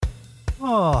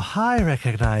Oh, I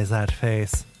recognize that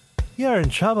face. You're in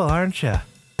trouble, aren't you?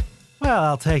 Well,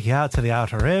 I'll take you out to the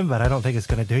Outer Rim, but I don't think it's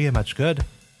going to do you much good.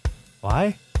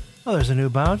 Why? Well, there's a new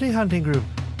bounty hunting group.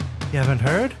 You haven't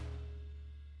heard?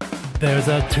 There's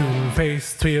a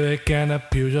two-faced Twi'lek and a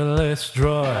pugilist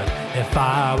droid. If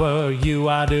I were you,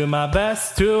 I'd do my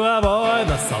best to avoid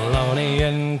the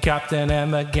Solonian captain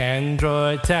and the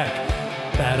Gandroid tech.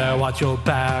 Better watch your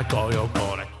back or you're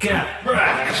gonna get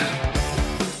wrecked.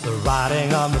 The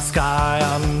writing on the sky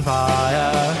on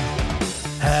fire,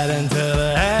 heading to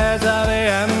the edge of the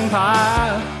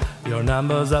empire. Your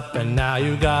number's up and now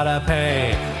you gotta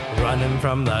pay, running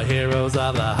from the heroes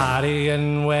of the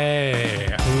Hydian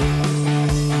way.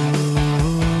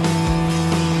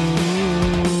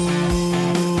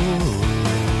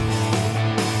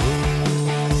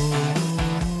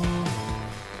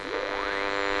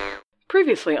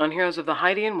 Previously on Heroes of the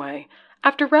Hydian Way,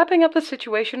 after wrapping up the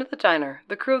situation at the diner,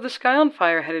 the crew of the Sky on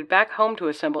Fire headed back home to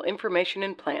assemble information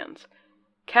and plans.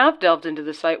 Cav delved into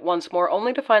the site once more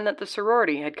only to find that the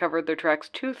sorority had covered their tracks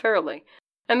too thoroughly,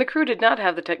 and the crew did not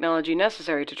have the technology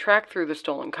necessary to track through the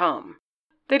stolen comm.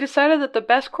 They decided that the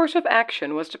best course of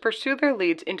action was to pursue their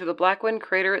leads into the Blackwind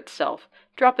crater itself,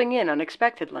 dropping in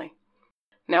unexpectedly.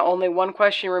 Now only one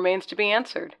question remains to be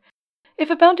answered.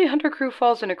 If a bounty hunter crew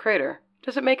falls in a crater,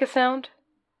 does it make a sound?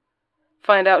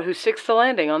 Find out who sticks the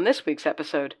landing on this week's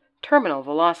episode, Terminal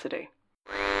Velocity.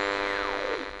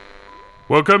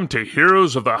 Welcome to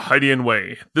Heroes of the Hydian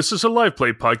Way. This is a live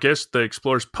play podcast that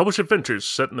explores published adventures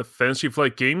set in the Fantasy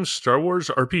Flight Games Star Wars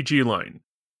RPG line.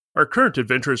 Our current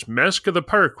adventure is Mask of the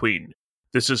Pirate Queen.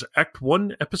 This is Act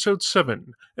 1, Episode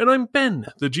 7, and I'm Ben,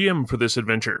 the GM for this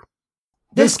adventure.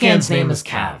 This scan's name is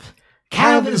Cav.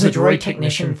 Cav is a droid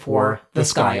technician for The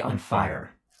Sky on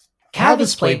Fire. Cav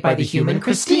is played by the human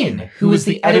Christine, who is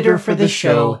the editor for this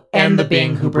show and the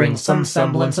Bing who brings some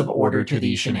semblance of order to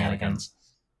these shenanigans.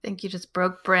 I think you just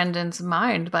broke Brandon's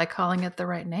mind by calling it the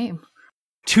right name.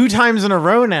 2 times in a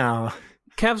row now.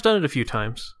 Cav's done it a few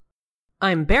times.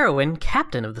 I'm Barrowin,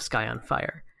 captain of the Sky on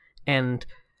Fire, and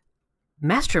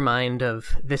mastermind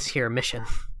of this here mission.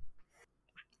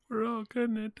 We're all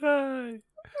gonna die.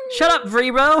 Shut up,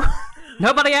 Vrebo!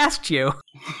 Nobody asked you.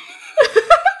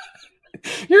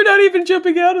 You're not even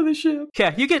jumping out of the ship.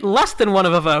 Yeah, you get less than one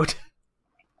of a vote.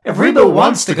 If Rebo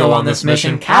wants to go on this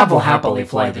mission, Cav will happily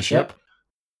fly the ship.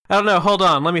 I don't know, hold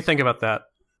on, let me think about that.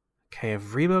 Okay,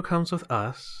 if Rebo comes with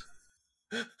us...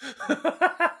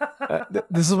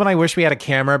 This is when I wish we had a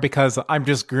camera, because I'm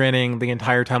just grinning the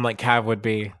entire time like Cav would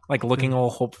be, like looking all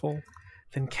hopeful.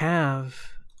 Then Cav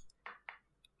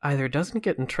either doesn't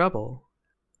get in trouble,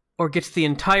 or gets the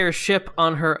entire ship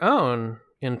on her own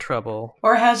in trouble.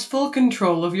 Or has full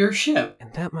control of your ship.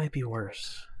 And that might be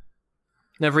worse.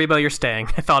 No, Rebo, you're staying.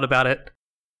 I thought about it.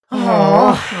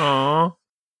 Aww.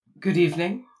 Good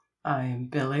evening. I am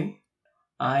Billy.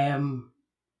 I am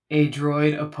a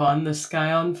droid upon the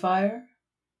Sky on Fire,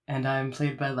 and I am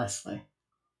played by Leslie,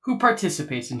 who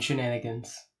participates in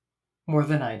shenanigans more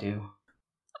than I do.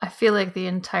 I feel like the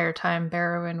entire time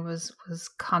Barrowin was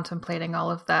contemplating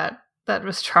all of that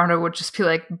Vestrono would just be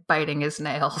like biting his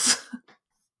nails.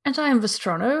 And I am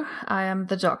Vestrono. I am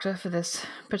the doctor for this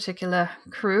particular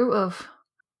crew of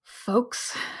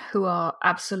folks who are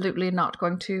absolutely not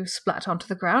going to splat onto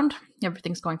the ground.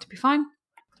 Everything's going to be fine.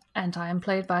 And I am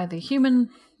played by the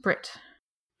human Brit.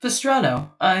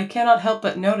 Vestrano, I cannot help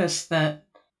but notice that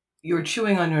you're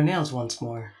chewing on your nails once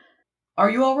more. Are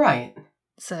you all right?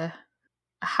 It's a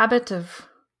habit of...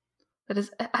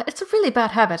 It's a really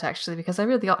bad habit, actually, because I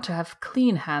really ought to have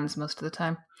clean hands most of the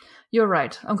time. You're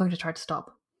right. I'm going to try to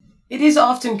stop. It is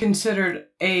often considered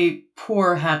a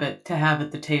poor habit to have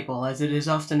at the table, as it is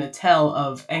often a tell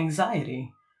of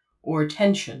anxiety or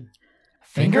tension.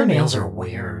 Fingernails are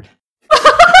weird.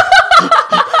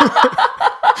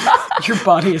 Your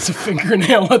body is a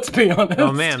fingernail, let's be honest.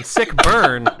 Oh man, sick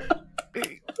burn.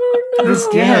 This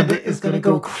Gab is gonna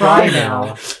go cry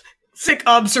now. Sick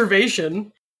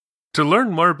observation. To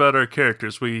learn more about our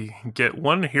characters, we get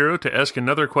one hero to ask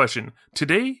another question.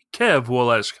 Today, Kev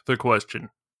will ask the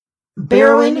question.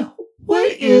 Barrowin,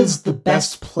 what is the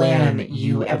best plan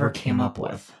you ever came up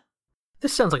with?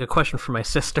 This sounds like a question for my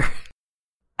sister.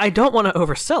 I don't want to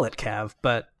oversell it, Cav,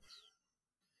 but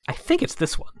I think it's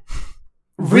this one.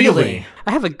 Really?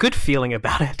 I have a good feeling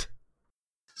about it.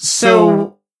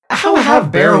 So, how have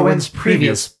Barrowin's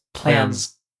previous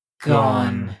plans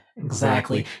gone,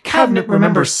 exactly? Cabinet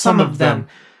remembers some of them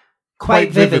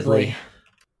quite vividly.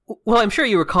 Well, I'm sure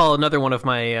you recall another one of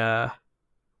my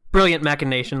brilliant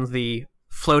machinations, the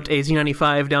float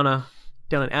AZ-95 down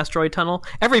an asteroid tunnel.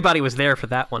 Everybody was there for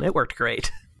that one. It worked great.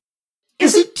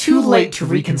 Is it too late to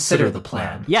reconsider the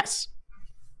plan. Yes.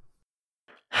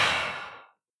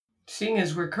 Seeing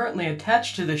as we're currently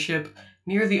attached to the ship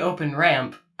near the open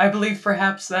ramp, I believe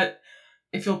perhaps that,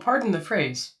 if you'll pardon the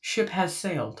phrase, ship has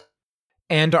sailed.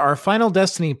 And our final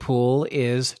destiny pool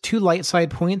is 2 light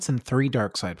side points and 3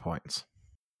 dark side points.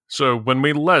 So when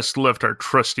we last left our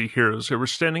trusty heroes, they were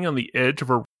standing on the edge of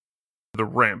the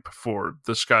ramp for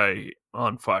the Sky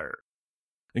on Fire,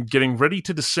 and getting ready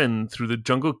to descend through the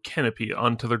jungle canopy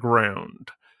onto the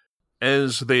ground.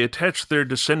 As they attach their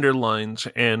descender lines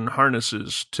and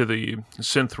harnesses to the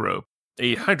synth rope,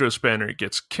 a hydro spanner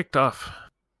gets kicked off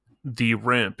the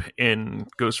ramp and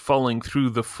goes falling through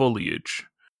the foliage.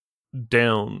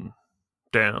 Down,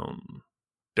 down,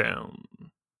 down.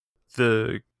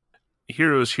 The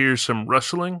heroes hear some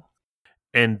rustling,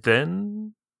 and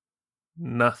then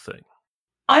nothing.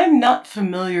 I am not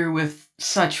familiar with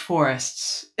such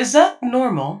forests. Is that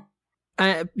normal?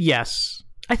 Yes.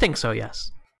 I think so,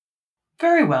 yes.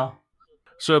 Very well.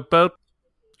 So about...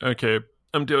 Okay,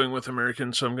 I'm dealing with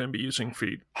Americans, so I'm going to be using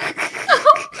feet.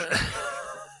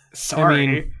 Sorry. I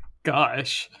mean,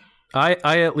 gosh. I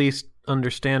at least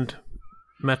understand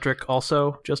metric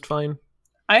also just fine.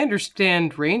 I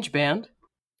understand range band.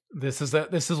 This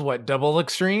is what, double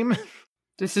extreme?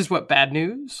 This is what, bad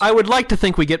news? I would like to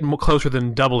think we get closer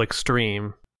than double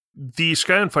extreme. The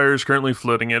Sky on Fire is currently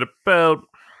floating at about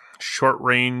short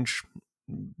range,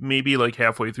 maybe like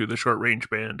halfway through the short range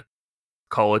band.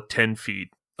 Call it 10 feet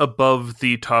above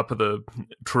the top of the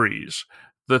trees.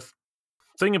 The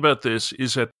thing about this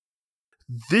is that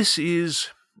this is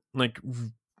like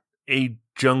a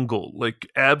jungle, like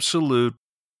absolute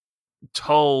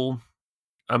tall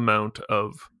amount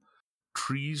of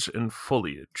trees and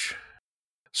foliage.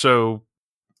 So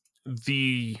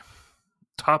the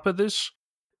top of this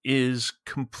is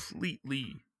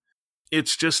completely,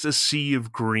 it's just a sea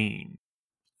of green.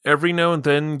 Every now and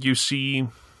then you see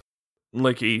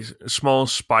like a small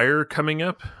spire coming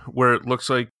up where it looks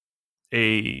like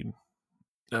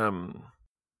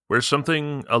where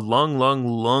something a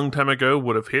long time ago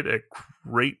would have hit at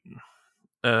great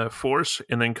force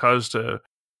and then caused a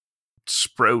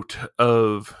sprout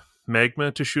of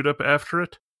magma to shoot up after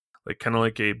it, like kind of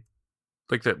like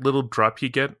that little drop you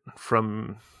get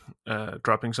from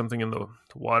dropping something in the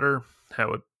water,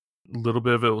 how a little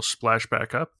bit of it will splash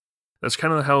back up. That's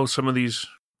kind of how some of these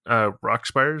rock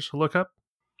spires look up.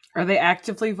 Are they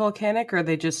actively volcanic, or are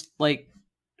they just like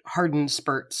hardened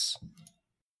spurts?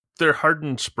 They're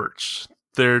hardened spurts.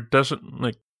 There's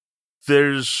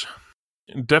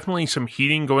definitely some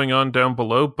heating going on down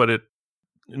below, but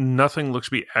nothing looks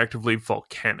to be actively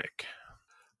volcanic.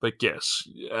 But yes,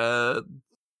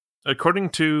 according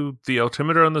to the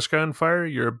altimeter on the Sky on Fire,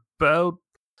 you're about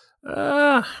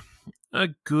a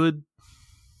good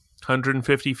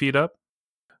 150 feet up,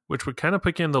 which would kind of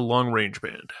put you in the long range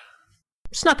band.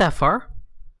 It's not that far.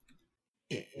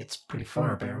 It's pretty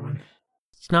far, Barwin.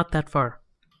 It's not that far.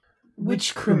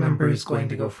 Which crew member is going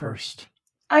to go first?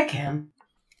 I can.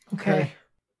 Okay.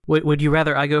 Would you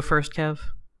rather I go first, Kev?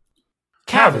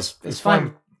 Cav is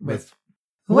fine with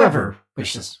whoever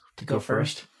wishes to go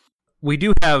first. We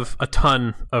do have a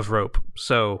ton of rope,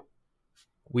 so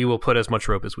we will put as much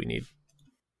rope as we need.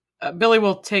 Billy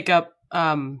will take up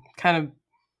kind of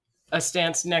a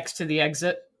stance next to the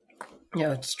exit,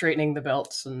 straightening the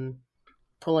belts and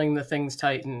pulling the things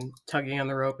tight and tugging on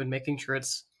the rope and making sure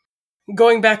it's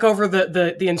going back over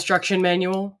the instruction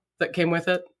manual that came with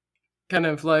it, kind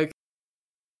of like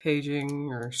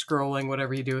paging or scrolling,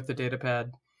 whatever you do with the data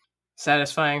pad,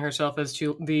 satisfying herself as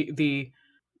to the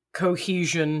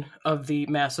cohesion of the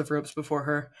massive ropes before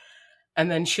her. And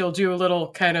then she'll do a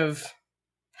little kind of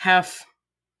half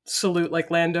salute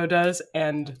like Lando does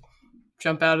and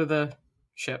jump out of the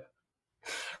ship.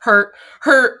 Her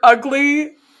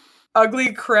ugly,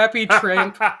 crappy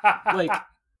tramp like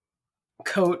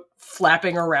coat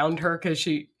flapping around her because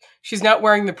she's not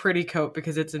wearing the pretty coat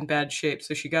because it's in bad shape.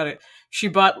 So she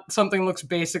bought something looks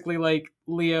basically like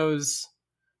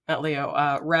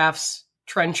Raph's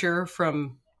trencher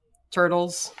from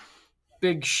Turtles.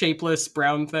 Big shapeless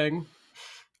brown thing.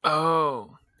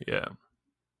 Oh, yeah.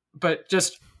 But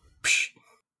just psh,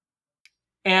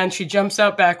 and she jumps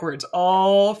out backwards,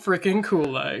 all freaking cool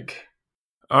like.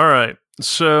 All right.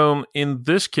 So in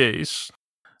this case,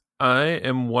 I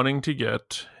am wanting to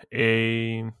get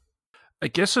I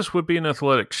guess this would be an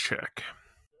athletics check.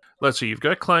 Let's see. You've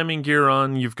got climbing gear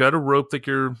on. You've got a rope that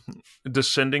you're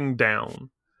descending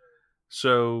down.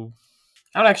 So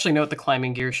I don't actually know what the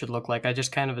climbing gear should look like. I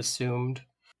just kind of assumed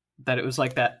that it was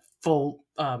like that full,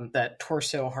 that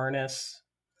torso harness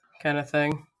kind of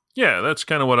thing. yeah, that's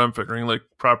kind of what I'm figuring, like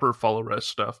proper follow rest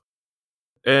stuff.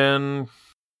 and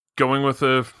going with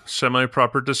a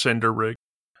semi-proper descender rig.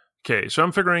 Okay, so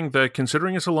I'm figuring that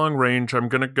considering it's a long range, I'm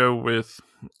going to go with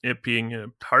it being a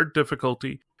hard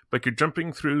difficulty, but you're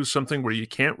jumping through something where you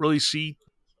can't really see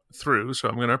through, so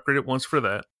I'm going to upgrade it once for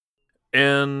that.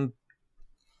 And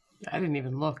I didn't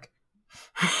even look.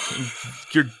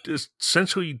 you're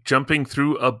essentially jumping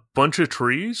through a bunch of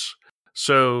trees,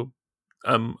 so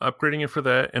I'm upgrading it for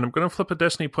that, and I'm going to flip a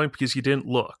destiny point because you didn't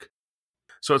look.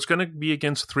 So it's going to be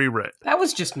against 3 red. That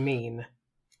was just mean.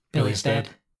 Billy's dead.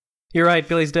 You're right,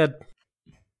 Billy's dead.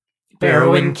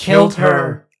 Barrowin killed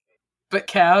her. But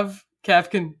Cav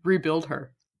can rebuild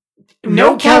her.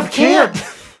 No, Cav can't.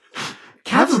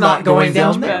 Cav's not going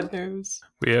down there. Bad news.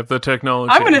 We have the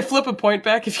technology. I'm going to flip a point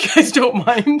back if you guys don't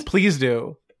mind. Please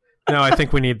do. No, I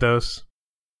think we need those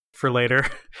for later,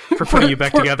 for putting you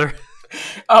back together.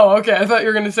 Oh, okay. I thought you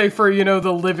were going to say for,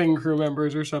 the living crew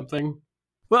members or something.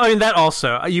 Well, I mean, that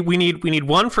also. We need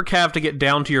one for Cav to get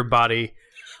down to your body,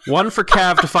 one for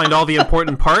Cav to find all the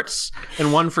important parts,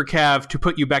 and one for Cav to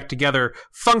put you back together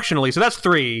functionally. So that's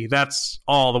 3. That's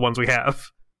all the ones we have.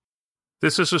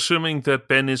 This is assuming that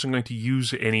Ben isn't going to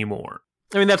use any more.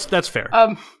 I mean, that's fair.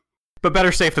 But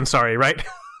better safe than sorry, right?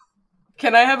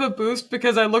 Can I have a boost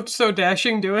because I looked so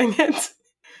dashing doing it?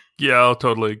 Yeah, I'll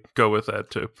totally go with that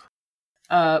too.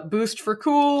 Boost for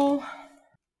cool.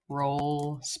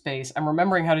 Roll space. I'm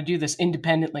remembering how to do this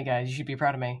independently, guys. You should be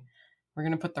proud of me. We're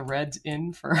going to put the reds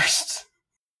in first.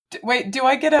 Wait, do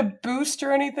I get a boost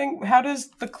or anything? How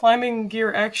does the climbing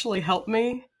gear actually help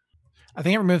me? I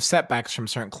think it removes setbacks from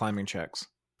certain climbing checks.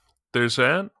 There's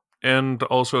that, and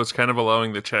also it's kind of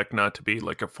allowing the check not to be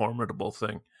like a formidable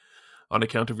thing, on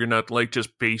account of you're not like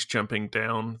just base jumping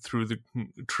down through the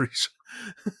trees.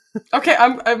 Okay,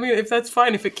 I mean, if that's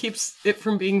fine, if it keeps it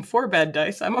from being 4 bad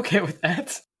dice, I'm okay with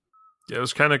that. Yeah, I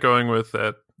was kind of going with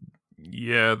that.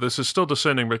 Yeah, this is still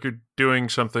descending, but you're doing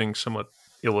something somewhat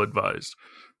ill-advised.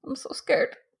 I'm so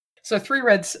scared. So 3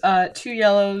 reds, 2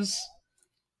 yellows.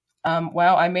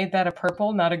 Wow, I made that a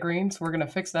purple, not a green, so we're gonna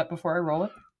fix that before I roll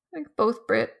it. I think both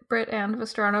Britt and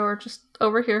Vestrano are just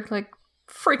over here, like,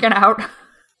 freaking out.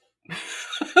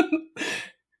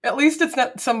 At least it's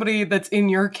not somebody that's in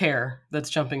your care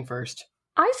that's jumping first.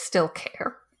 I still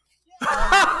care.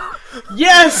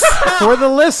 Yes! For the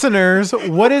listeners,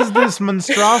 what is this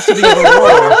monstrosity of a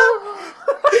roll?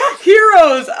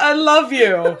 Heroes, I love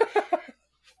you!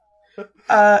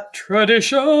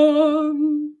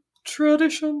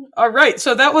 Tradition. Alright,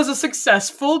 so that was a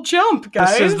successful jump,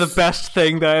 guys. This is the best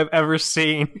thing that I've ever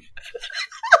seen.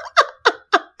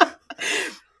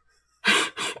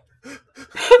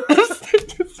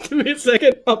 Just give me a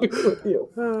second, I'll be with you.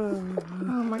 Oh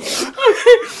my god.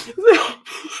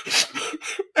 So,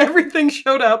 everything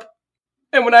showed up.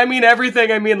 And when I mean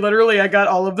everything, I mean literally I got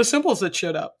all of the symbols that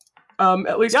showed up.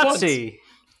 At least Yahtzee! once.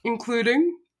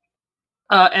 Including,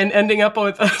 and ending up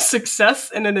with a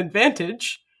success and an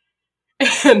advantage,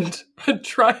 and a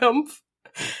triumph,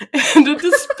 and a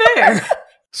despair.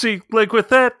 See, like with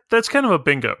that, that's kind of a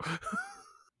bingo.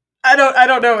 I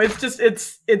don't know.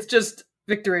 It's just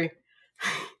victory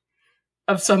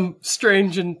of some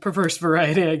strange and perverse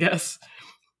variety, I guess.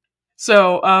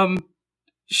 So,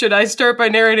 should I start by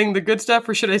narrating the good stuff,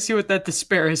 or should I see what that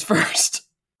despair is first?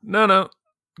 No.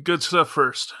 Good stuff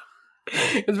first.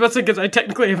 It's about to say, because I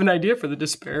technically have an idea for the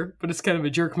despair, but it's kind of a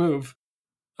jerk move.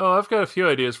 Oh, I've got a few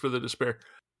ideas for the despair.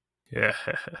 Yeah.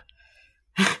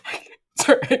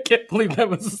 Sorry, I can't believe that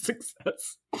was a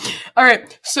success. All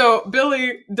right, so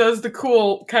Billy does the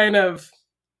cool kind of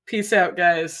peace out,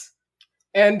 guys.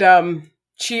 And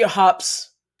she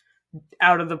hops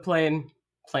out of the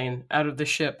out of the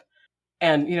ship.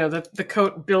 And, the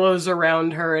coat billows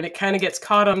around her, and it kind of gets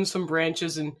caught on some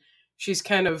branches, and she's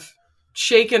kind of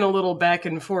shaken a little back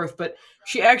and forth, but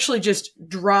she actually just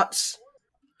drops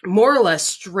more or less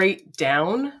straight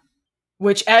down,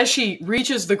 which as she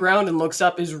reaches the ground and looks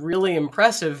up is really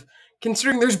impressive,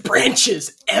 considering there's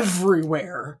branches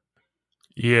everywhere.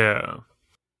 Yeah.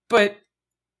 But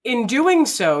in doing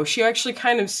so, she actually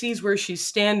kind of sees where she's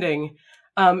standing,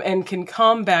 and can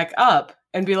calm back up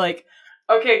and be like,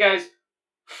 okay, guys,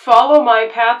 follow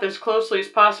my path as closely as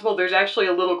possible. There's actually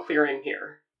a little clearing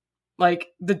here. Like,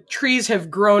 the trees have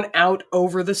grown out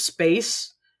over the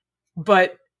space,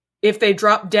 but if they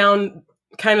drop down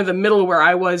kind of the middle where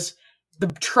I was, the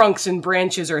trunks and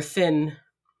branches are thin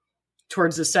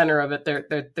towards the center of it.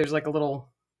 There's like a little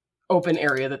open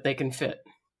area that they can fit,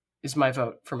 is my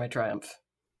vote for my triumph.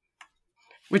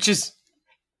 Which is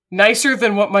nicer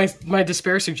than what my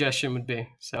despair suggestion would be,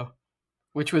 so...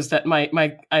 Which was that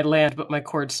I land, but my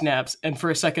cord snaps, and for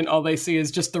a second all they see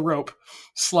is just the rope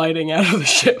sliding out of the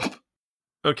ship.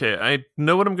 Okay, I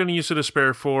know what I'm going to use it as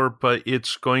spare for, but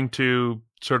it's going to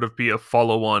sort of be a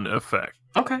follow-on effect.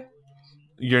 Okay.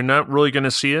 You're not really going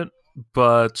to see it,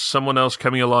 but someone else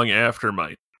coming along after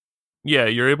might. Yeah,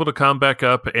 you're able to come back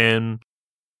up, and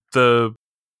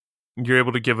you're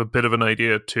able to give a bit of an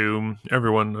idea to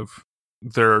everyone of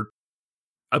there are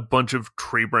a bunch of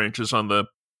tree branches on the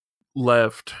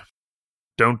left.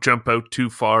 Don't jump out too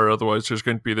far, otherwise there's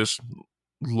going to be this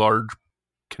large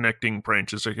connecting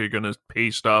branches that you're going to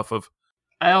paste off of.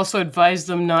 I also advise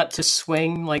them not to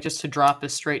swing, like just to drop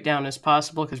as straight down as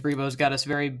possible, because Rebo's got us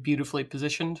very beautifully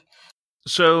positioned.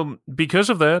 So, because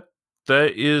of that,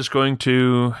 that is going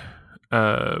to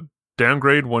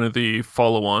downgrade one of the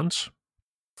follow-ons.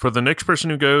 For the next person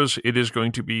who goes, it is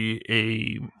going to be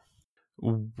a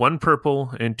 1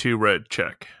 purple and 2 red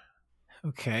check.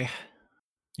 Okay.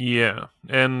 Yeah,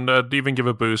 and even give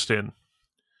a boost in.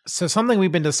 So something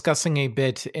we've been discussing a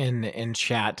bit in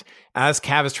chat, as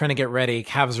Cav is trying to get ready,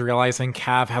 Cav is realizing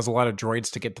Cav has a lot of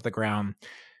droids to get to the ground.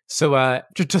 So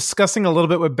just discussing a little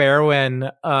bit with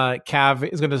Barrowin,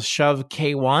 Cav is going to shove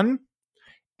K1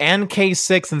 and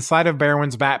K6 inside of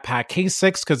Barrowin's backpack.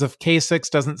 K6, because if K6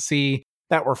 doesn't see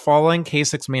that we're falling,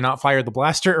 K6 may not fire the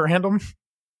blaster at random.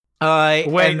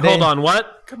 Wait, hold on,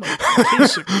 what? Come on,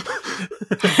 K6.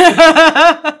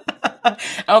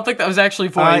 I don't think that was actually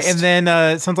voiced. And then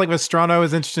it sounds like Vestrano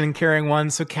is interested in carrying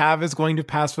 1, so Cav is going to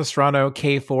pass Vestrano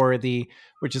K4,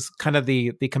 which is kind of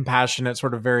the compassionate,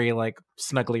 sort of very like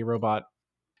snuggly robot.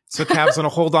 So Cav's going to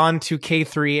hold on to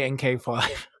K3 and K5.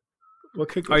 What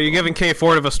could Are you giving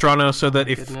K4 to Vestrano so that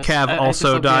if Cav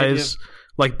also dies,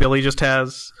 like Billy just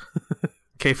has,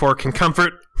 K4 can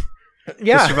comfort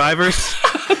the survivors?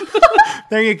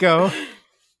 There you go.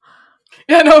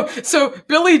 Yeah, no, so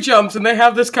Billy jumps and they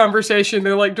have this conversation.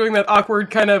 They're like doing that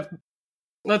awkward kind of,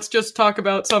 let's just talk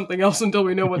about something else until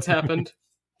we know what's happened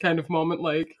kind of moment.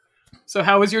 Like, so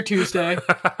how was your Tuesday?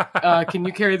 Can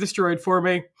you carry this droid for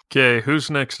me? Okay, who's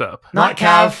next up? Not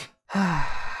Cav.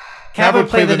 Cav would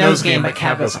play the nose game, but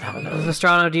Cav doesn't have a nose.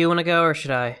 Vestrano, do you want to go or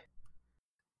should I?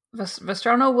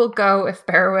 Vestrano will go if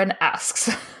Barrowin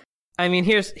asks. I mean,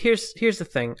 here's the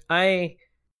thing. I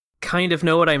kind of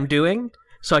know what I'm doing,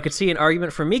 so I could see an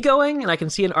argument for me going, and I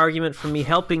can see an argument for me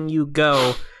helping you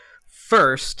go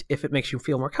first if it makes you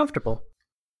feel more comfortable.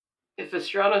 If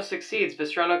Vestrano succeeds,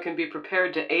 Vestrano can be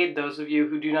prepared to aid those of you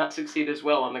who do not succeed as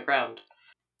well on the ground.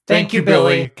 Thank you,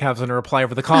 Billy. Cav's going to reply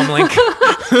over the comm link.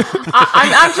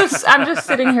 I'm just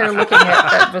sitting here looking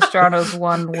at Vestrano's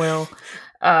 1 will.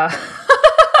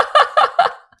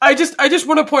 I just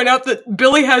want to point out that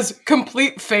Billy has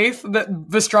complete faith that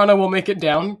Vestrano will make it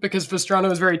down, because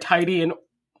Vestrano is very tidy and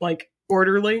like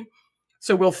orderly.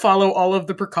 So we'll follow all of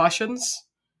the precautions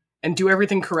and do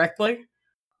everything correctly.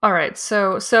 All right.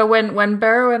 So when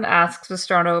Barrowin asks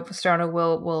Vestrano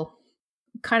will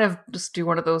kind of just do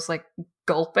one of those like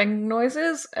gulping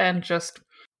noises and just,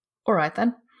 all right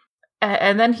then.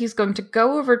 And then he's going to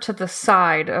go over to the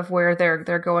side of where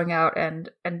they're going out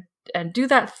and do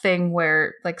that thing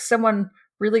where like someone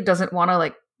really doesn't want to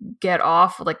like get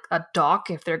off like a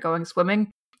dock if they're going swimming.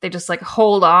 They just like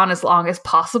hold on as long as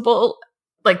possible,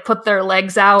 like put their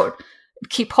legs out,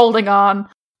 keep holding on,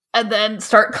 and then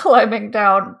start climbing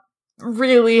down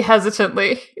really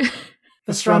hesitantly.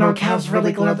 Vestrano, Cav's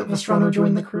really glad that Vestrano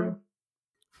joined the crew.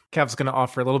 Cav's going to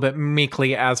offer a little bit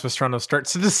meekly as Vestrano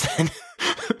starts to descend.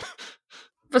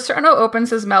 Vestrano opens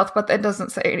his mouth, but then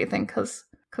doesn't say anything because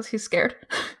he's scared.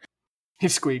 He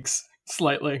squeaks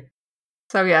slightly.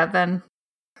 So yeah, then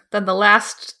the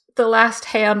last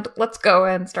hand, let's go,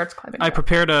 and starts climbing. I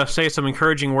prepare to say some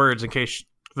encouraging words in case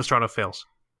Vestrano fails.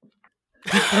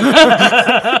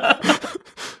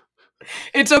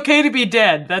 It's okay to be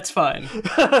dead. That's fine.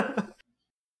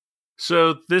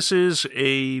 So this is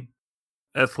a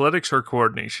athletics or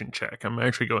coordination check. I'm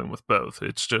actually going with both.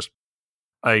 It's just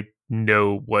I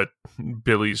know what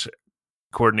Billy's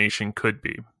coordination could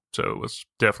be. So it was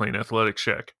definitely an athletics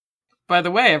check. By the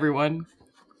way, everyone,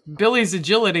 Billy's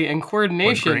agility and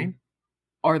coordination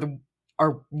are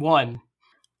 1.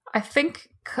 I think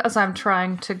because I'm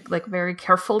trying to like very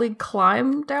carefully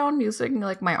climb down using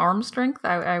like my arm strength,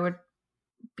 I would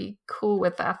be cool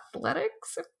with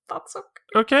athletics if that's okay.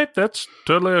 Okay, that's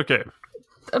totally okay.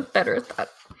 I'm better at that.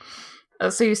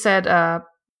 So you said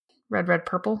red,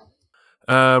 purple?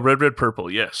 Red, purple,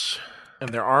 yes. And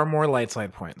there are more light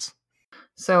side points.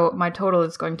 So my total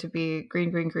is going to be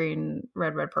green,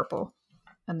 red, purple.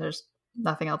 And there's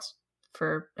nothing else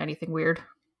for anything weird.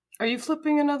 Are you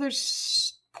flipping another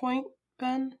point,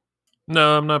 Ben?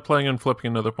 No, I'm not planning on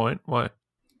flipping another point. Why?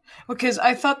 Because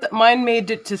I thought that mine made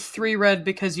it to 3 red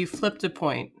because you flipped a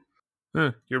point.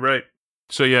 You're right.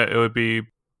 So yeah, it would be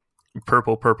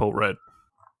purple, purple, red.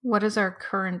 What is our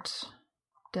current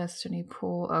destiny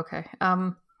pool? Okay.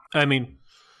 I mean,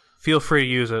 feel free to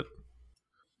use it.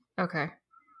 Okay.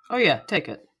 Oh yeah, take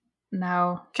it.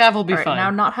 Now Cav will be all right, fine. now,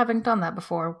 not having done that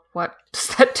before, what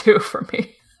does that do for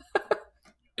me?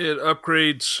 It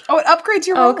upgrades. Oh, it upgrades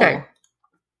your Oh, roll. okay.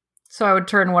 So I would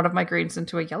turn one of my greens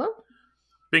into a yellow?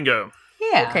 Bingo.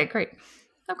 Yeah. Okay, great.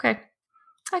 Okay.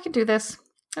 I can do this.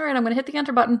 All right, I'm going to hit the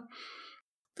enter button.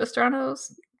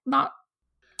 Vestrano's not...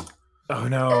 Oh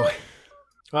no.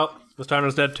 Well,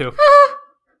 Vistano's dead too.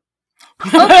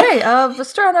 Okay,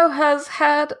 Vestrano has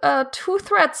had 2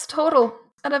 threats total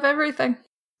out of everything.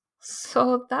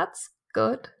 So that's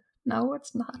good. No,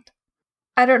 it's not.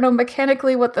 I don't know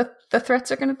mechanically what the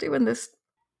threats are going to do in this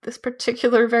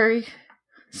particular very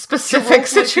specific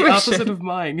situation. The opposite of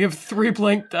mine. You have 3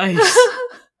 blank dice.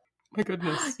 My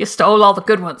goodness. You stole all the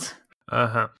good ones.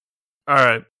 Uh-huh. All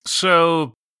right.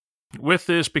 So with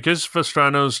this, because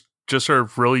Vestrano's just sort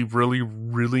of really, really,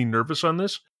 really nervous on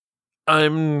this,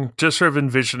 I'm just sort of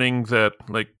envisioning that,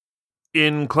 like,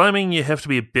 in climbing, you have to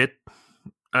be a bit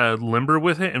limber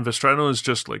with it, and Vestrano is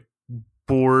just, like,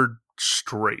 bored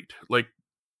straight. Like,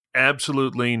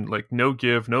 absolutely, like, no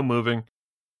give, no moving.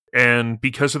 And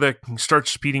because of that, he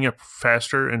starts speeding up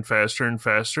faster and faster and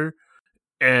faster.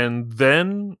 And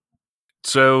then,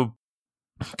 so,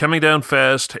 coming down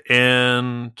fast,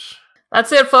 and...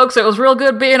 That's it, folks. It was real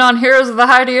good being on Heroes of the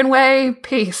Hydian Way.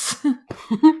 Peace.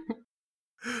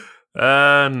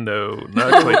 No,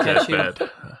 not quite that Catch you. bad.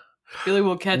 Billy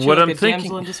will catch you What like I'm a thinking-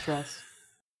 damsel in distress.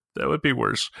 That would be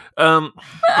worse. On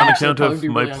account Probably of be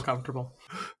my... really uncomfortable.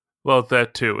 Well,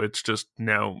 that too. It's just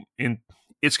now in...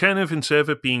 It's kind of, instead of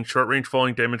it being short-range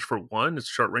falling damage for 1, it's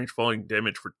short-range falling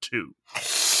damage for 2.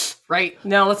 Right.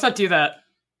 No, let's not do that.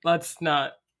 Let's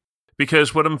not.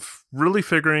 Because what I'm really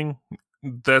figuring,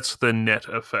 that's the net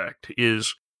effect,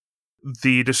 is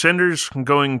the Descenders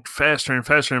going faster and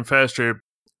faster and faster.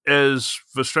 As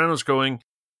Vestrano's going,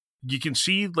 you can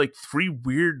see like 3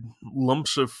 weird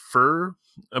lumps of fur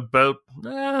about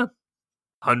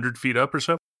 100 feet up or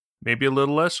so, maybe a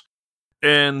little less.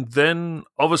 And then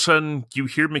all of a sudden you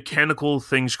hear mechanical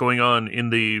things going on in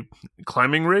the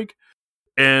climbing rig,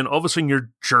 and all of a sudden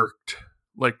you're jerked.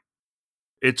 Like,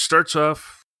 it starts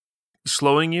off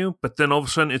slowing you, but then all of a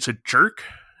sudden it's a jerk,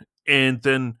 and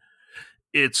then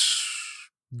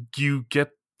you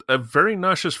get a very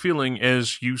nauseous feeling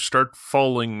as you start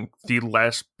falling the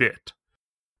last bit.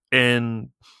 And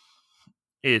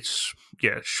it's,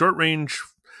 short range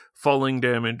falling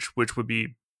damage, which would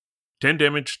be 10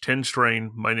 damage, 10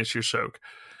 strain, minus your soak.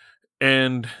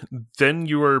 And then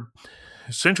you are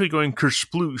essentially going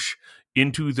kersploosh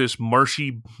into this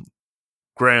marshy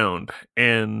ground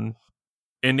and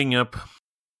ending up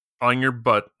on your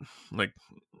butt, like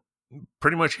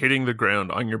pretty much hitting the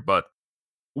ground on your butt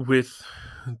with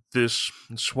this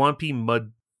swampy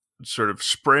mud sort of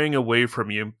spraying away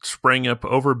from you, spraying up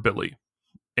over Billy,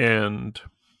 and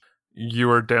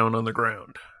you are down on the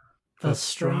ground.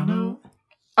 Vestrano?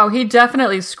 Oh, he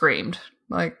definitely screamed.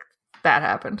 Like, that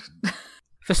happened.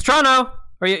 Vestrano,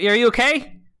 are you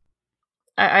okay?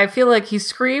 I feel like he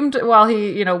screamed while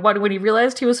he, when he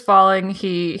realized he was falling,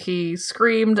 he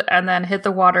screamed and then hit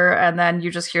the water, and then you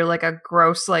just hear like a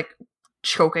gross, like,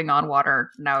 choking on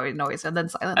water noise, and then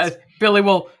silence. Billy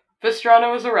will...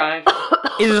 Vestrano has arrived.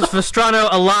 Is Vestrano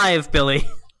alive, Billy?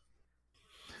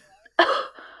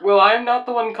 Well, I am not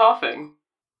the one coughing.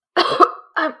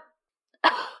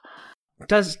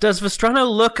 Does Vestrano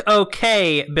look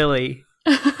okay, Billy?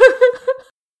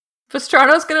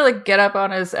 Vestrano's gonna like get up on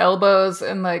his elbows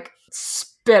and like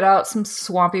spit out some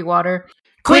swampy water.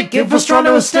 Quick, give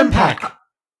Vestrano a stim pack!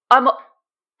 I'm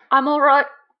alright.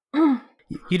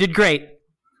 You did great.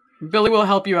 Billy will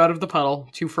help you out of the puddle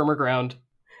to firmer ground.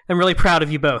 I'm really proud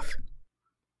of you both.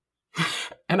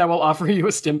 And I will offer you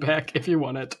a stim pack if you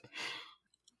want it.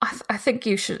 I think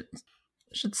you should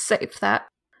save that.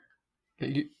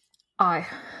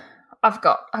 I've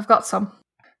got some.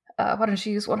 Why don't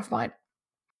you use one of mine?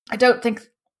 I don't think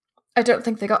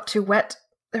they got too wet.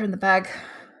 They're in the bag.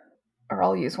 Or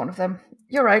I'll use one of them.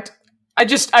 You're right.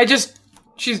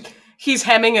 He's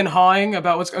hemming and hawing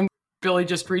about what's going on. Billy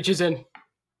just reaches in.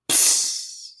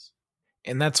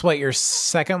 And that's what, your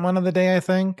second one of the day, I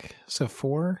think? So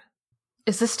 4?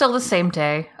 Is this still the same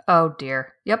day? Oh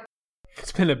dear. Yep.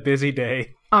 It's been a busy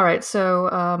day. Alright,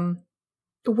 so,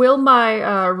 will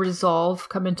my, resolve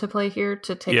come into play here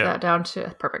to take that down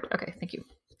to... Perfect. Okay, thank you.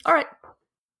 Alright.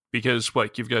 Because,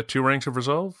 you've got 2 ranks of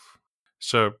resolve?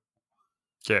 So,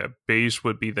 base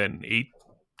would be then 8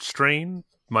 strain,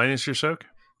 minus your soak?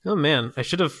 Oh man, I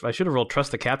should have rolled trust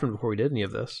the captain before we did any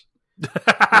of this.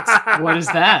 What is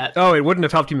that? Oh, it wouldn't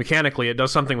have helped you mechanically. It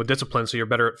does something with discipline, so you're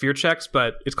better at fear checks,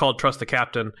 but it's called Trust the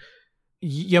Captain.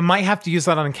 You might have to use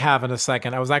that on Cav in a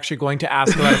second. I was actually going to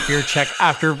ask about a fear check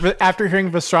after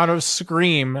hearing Vestrano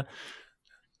scream.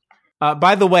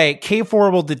 By the way,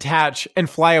 K4 will detach and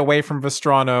fly away from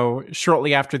Vestrano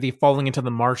shortly after the falling into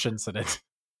the marsh incident.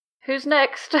 Who's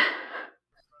next?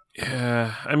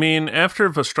 Yeah, I mean, after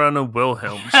Vestrano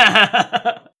Wilhelms,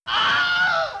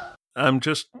 I'm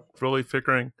just really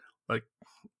figuring, like,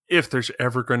 if there's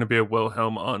ever going to be a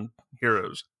Wilhelm on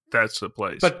Heroes, that's the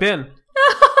place. But Ben,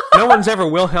 no one's ever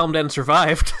Wilhelmed and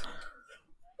survived.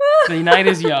 The night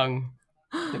is young.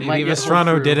 Maybe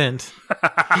Vestrano didn't.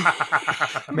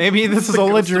 Maybe this is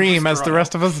all a dream as the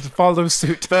rest of us follow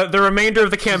suit. The remainder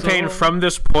of the campaign from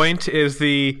this point is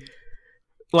the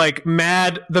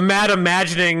mad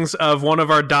imaginings of one of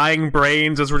our dying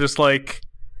brains as we're just like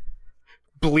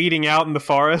bleeding out in the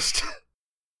forest.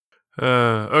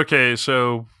 Okay,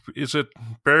 so is it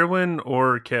Berwyn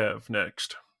or Cav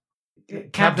next?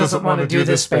 Cav doesn't want to do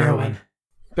this, Berwyn.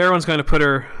 Berwyn's going to put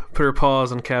her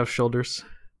paws on Cav's shoulders.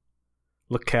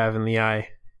 Look Cav in the eye.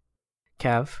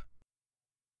 Cav?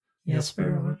 Yes,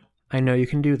 Berwyn? I know you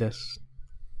can do this.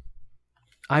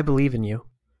 I believe in you.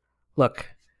 Look,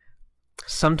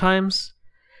 sometimes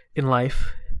in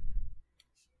life,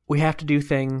 we have to do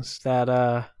things that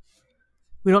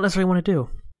we don't necessarily want to do.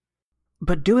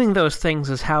 But doing those things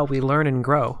is how we learn and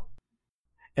grow.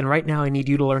 And right now I need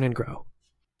you to learn and grow.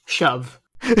 Shove.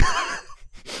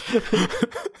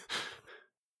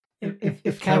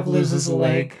 If Cav loses a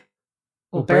leg,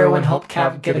 will Berwyn help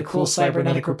Cav get a cool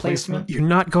cybernetic replacement? You're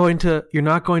not going to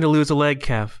lose a leg,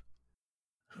 Cav.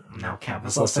 Now Cav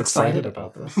is less excited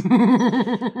about this.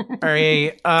 All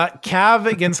right, Cav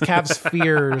against Cav's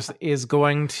fears is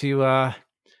going to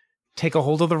take a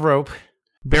hold of the rope.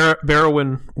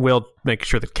 Berwyn will make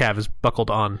sure that Cav is buckled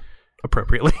on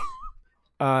appropriately.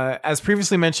 As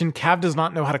previously mentioned, Cav does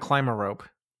not know how to climb a rope.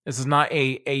 This is not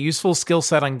a useful skill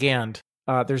set on Gand.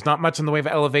 There's not much in the way of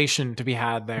elevation to be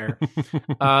had there.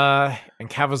 And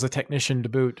Cav was a technician to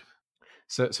boot.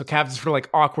 So Cav just sort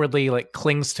of awkwardly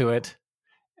clings to it.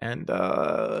 And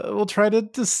we'll try to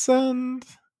descend.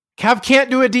 Cav can't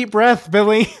do a deep breath,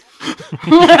 Billy.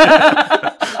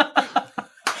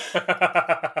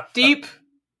 Deep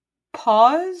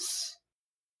pause?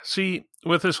 See,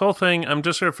 with this whole thing, I'm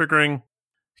just sort of figuring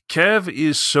Cav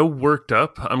is so worked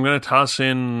up, I'm going to toss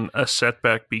in a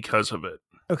setback because of it.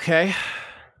 Okay.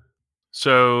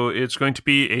 So it's going to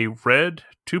be a red,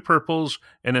 2 purples,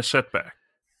 and a setback.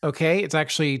 Okay, it's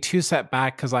actually 2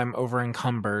 setback because I'm over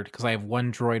encumbered because I have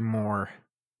 1 droid more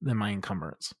than my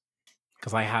encumbrance.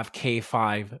 Because I have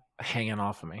K5 hanging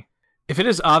off of me. If it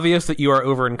is obvious that you are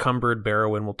over encumbered,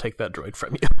 Berwyn will take that droid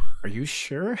from you. Are you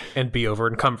sure? And be over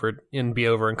encumbered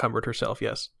herself,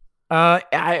 yes.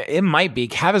 It might be.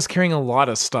 Cav is carrying a lot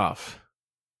of stuff.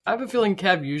 I have a feeling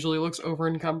Cav usually looks over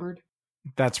encumbered.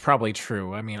 That's probably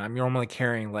true. I mean, I'm normally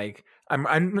carrying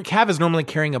Cav is normally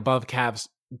carrying above Cav's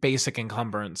basic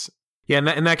encumbrance. Yeah,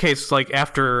 in that case,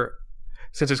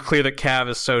 since it's clear that Cav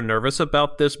is so nervous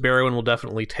about this, Berwyn will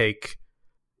definitely take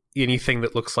anything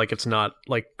that looks like it's not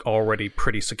already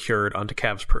pretty secured onto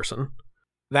Cav's person.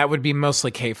 That would be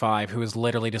mostly K5, who is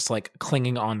literally just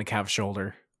clinging onto Cav's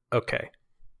shoulder. Okay.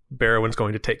 Berwyn's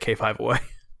going to take K5 away.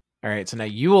 All right, so now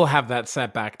you will have that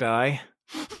setback die.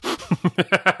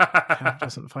 Cav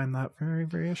doesn't find that very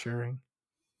reassuring.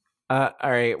 All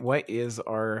right, what is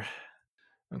our...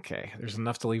 Okay, there's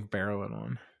enough to leave Berwyn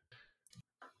on.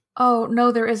 Oh,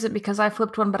 no, there isn't because I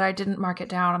flipped one, but I didn't mark it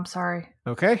down. I'm sorry.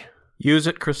 Okay. Use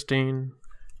it, Christine.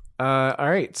 All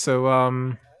right,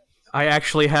 so... I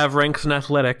actually have ranks in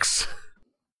athletics.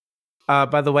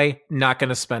 By the way, not going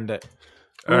to spend it.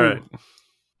 All right.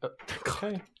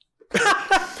 Okay.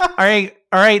 All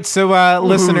right. So,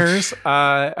 listeners,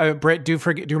 Britt, do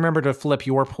remember to flip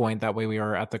your point. That way, we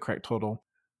are at the correct total.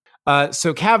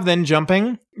 So, Cav then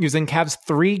jumping using Cav's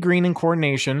 3 green in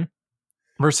coordination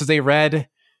versus a red,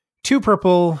 2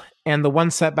 purple, and the 1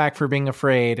 setback for being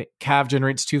afraid. Cav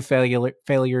generates 2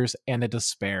 failures and a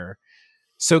despair.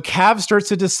 So, Cav starts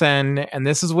to descend, and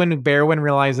this is when Berwyn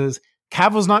realizes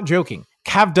Cav was not joking.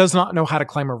 Cav does not know how to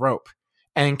climb a rope.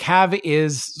 And Cav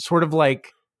is sort of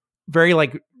very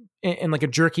in a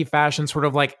jerky fashion, sort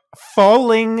of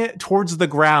falling towards the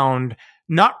ground,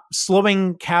 not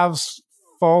slowing Cav's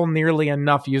fall nearly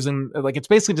enough using, it's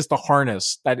basically just a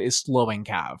harness that is slowing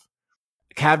Cav.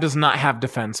 Cav does not have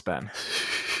defense, Ben.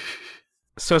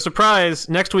 So surprise,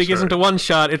 next week isn't a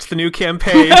one-shot, it's the new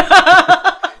campaign.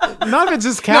 Not if it's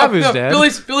just Cav who's dead.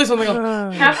 Billy's something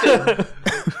else. Captain,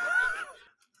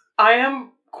 I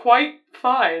am quite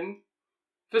fine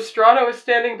Vestrano is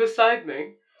standing beside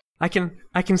me. I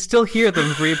can still hear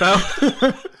them,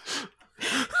 Vrebo.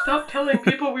 Stop telling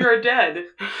people we are dead.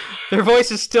 Their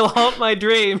voices still haunt my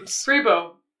dreams.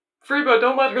 Freebo,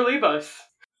 don't let her leave us.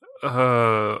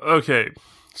 Okay.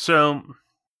 So,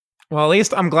 Well, at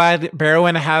least I'm glad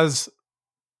Barrowin has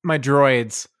my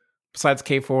droids besides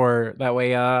K4. That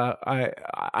way,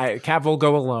 Cav will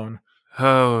go alone.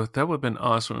 oh, that would have been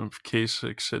awesome if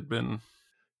K6 had been...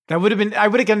 I would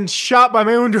have gotten shot by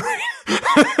my own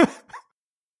droid.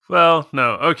 Well,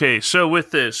 no. Okay, so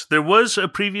with this, there was a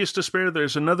previous despair.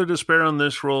 There's another despair on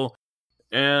this roll.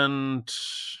 And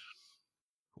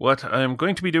what I'm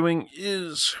going to be doing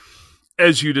is,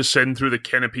 as you descend through the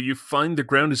canopy, you find the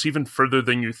ground is even further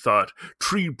than you thought.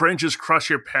 Tree branches cross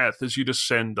your path as you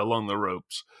descend along the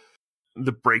ropes.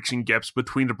 The breaks and gaps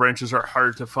between the branches are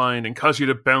hard to find and cause you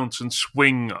to bounce and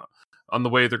swing on the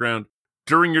way of the ground.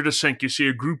 During your descent, you see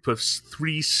a group of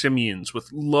 3 simians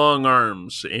with long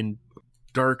arms and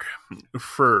dark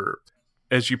fur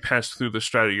as you pass through the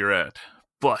strata you're at.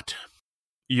 But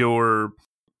your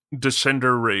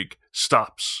descender rig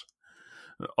stops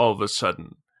all of a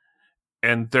sudden,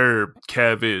 and there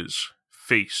Cav is,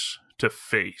 face to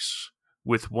face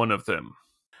with one of them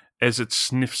as it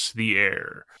sniffs the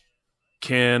air.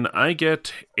 Can I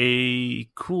get a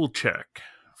cool check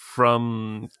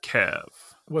from Cav?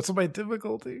 What's my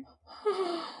difficulty?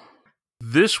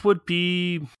 This would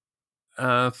be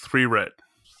 3 red.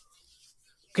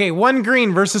 Okay, 1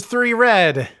 green versus 3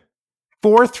 red.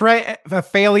 4 threat, a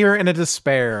failure, and a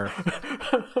despair.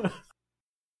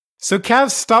 So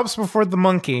Cav stops before the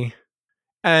monkey,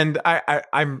 and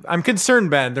I'm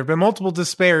concerned, Ben. There have been multiple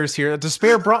despairs here. A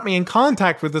despair brought me in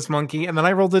contact with this monkey, and then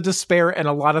I rolled a despair and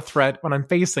a lot of threat when I'm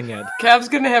facing it. Cav's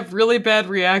gonna have really bad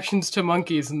reactions to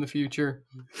monkeys in the future.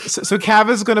 So Cav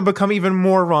is going to become even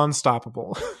more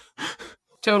Ron-stoppable.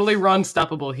 Totally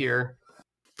Ron-stoppable here.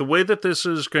 The way that this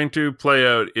is going to play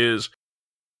out is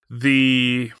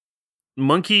the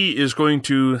monkey is going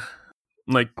to,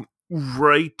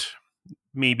 right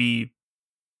maybe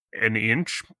an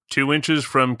inch, 2 inches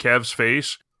from Cav's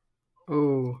face,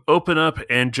 Ooh. open up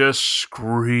and just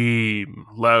scream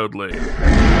loudly.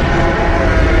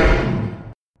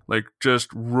 Just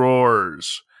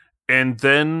roars. And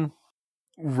then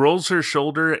rolls her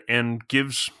shoulder and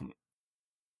gives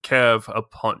Cav a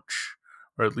punch.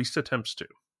 Or at least attempts to.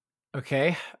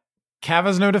 Okay. Cav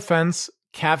has no defense.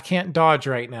 Cav can't dodge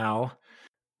right now.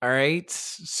 All right.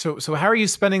 So how are you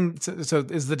spending? So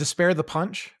is the despair the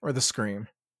punch or the scream?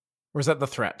 Or is that the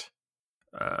threat?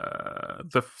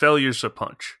 The failure's a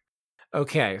punch.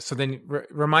 Okay. So then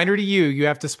reminder to you, you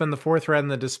have to spend the 4th red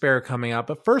and the despair coming up.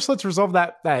 But first, let's resolve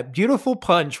that beautiful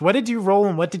punch. What did you roll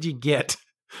and what did you get?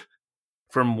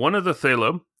 From one of the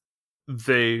Thalo,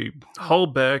 they haul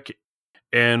back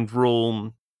and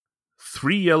roll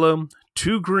 3 yellow,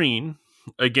 2 green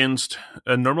against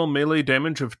a normal melee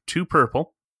damage of 2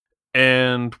 purple,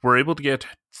 and we're able to get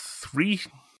 3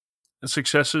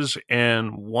 successes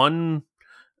and 1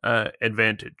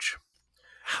 advantage.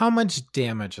 How much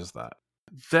damage is that?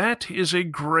 That is a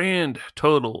grand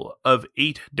total of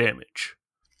 8 damage.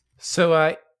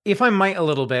 So, if I might a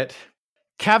little bit,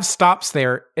 Cav stops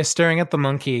there, is staring at the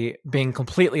monkey, being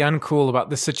completely uncool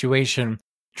about this situation,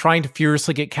 trying to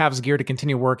furiously get Cav's gear to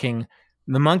continue working.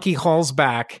 The monkey hauls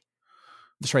back,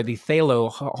 the Thalo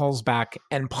hauls back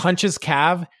and punches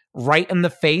Cav right in the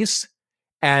face,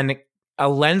 and a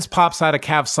lens pops out of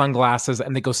Cav's sunglasses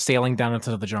and they go sailing down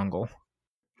into the jungle.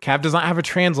 Cav does not have a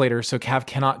translator, so Cav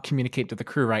cannot communicate to the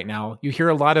crew right now. You hear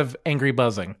a lot of angry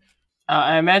buzzing.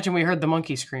 I imagine we heard the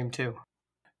monkey scream too.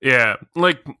 Yeah,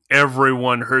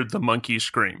 everyone heard the monkey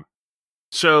scream.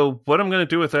 So what I'm going to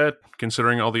do with that,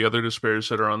 considering all the other despairs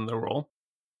that are on the roll,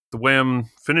 the way I'm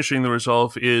finishing the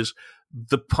resolve is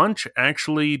the punch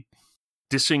actually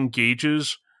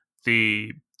disengages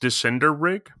the descender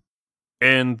rig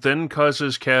and then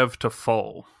causes Cav to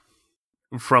fall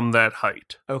from that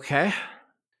height. Okay.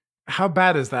 How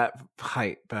bad is that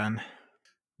height, Ben?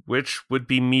 Which would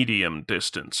be medium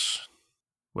distance.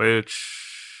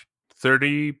 Which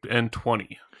 30 and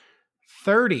 20.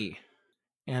 30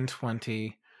 and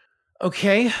 20.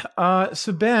 Okay,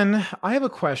 so Ben, I have a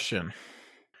question.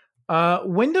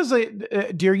 When does are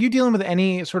you dealing with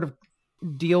any sort of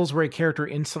deals where a character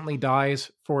instantly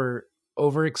dies for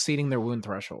over exceeding their wound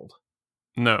threshold?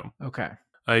 No. Okay.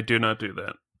 I do not do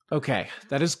that. Okay,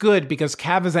 that is good because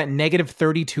Cav is at negative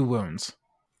 32 wounds.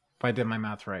 If I did my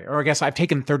math right. Or I guess I've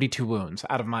taken 32 wounds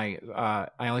out of my,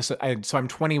 so I'm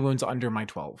 20 wounds under my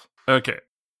 12. Okay.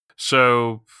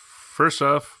 So, first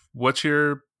off, what's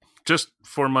your, just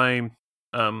for my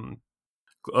own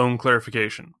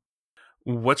clarification,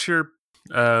 what's your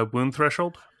Wound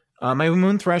threshold? My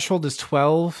wound threshold is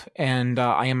 12, and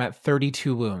I am at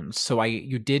 32 wounds. So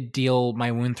you did deal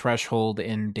my wound threshold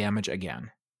in damage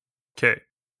again. Okay.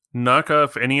 Knock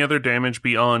off any other damage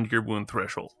beyond your wound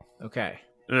threshold. Okay.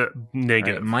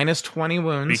 Negative. Right, minus 20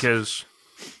 wounds. Because...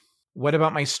 What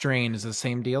about my strain? Is it the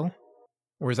same deal?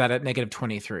 Or is that at negative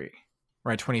 23?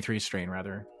 Or at 23 strain,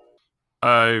 rather?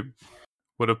 I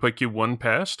would have put you one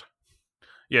past.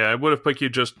 Yeah, I would have put you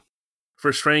just...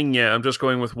 For strain, yeah, I'm just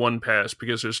going with one pass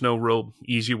because there's no real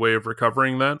easy way of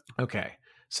recovering that. Okay.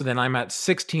 So then I'm at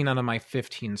 16 out of my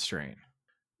 15 strain.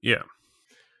 Yeah.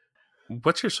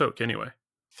 What's your soak, anyway?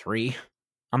 3.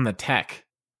 I'm the tech.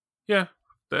 Yeah,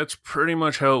 that's pretty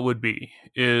much how it would be.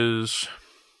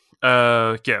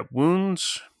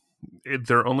 Wounds,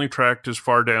 they're only tracked as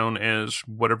far down as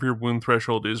whatever your wound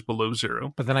threshold is below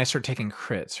 0. But then I start taking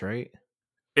crits, right?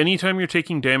 Anytime you're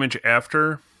taking damage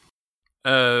after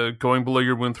going below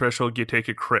your wound threshold, you take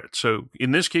a crit. So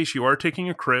in this case, you are taking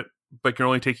a crit, but you're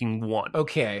only taking 1.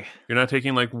 Okay. You're not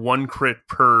taking like 1 crit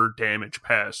per damage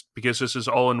passed because this is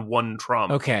all in 1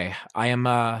 trauma. Okay. I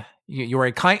am you're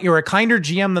a kinder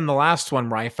GM than the last one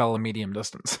where I fell a medium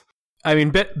distance. I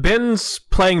mean, Ben's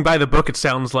playing by the book, it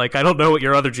sounds like. I don't know what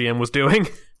your other GM was doing.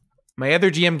 My other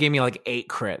GM gave me like 8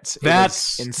 crits.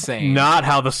 That's insane. Not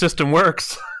how the system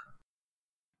works.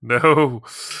 No.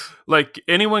 Like,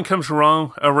 anyone comes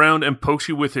around and pokes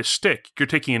you with his stick, you're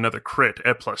taking another crit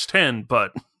at plus 10,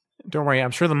 but... Don't worry,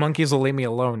 I'm sure the monkeys will leave me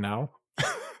alone now.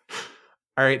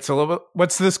 Alright, so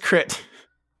what's this crit?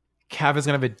 Cav is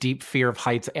going to have a deep fear of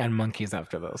heights and monkeys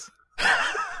after this.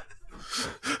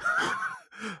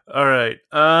 Alright,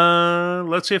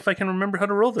 let's see if I can remember how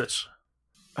to roll this.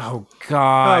 Oh,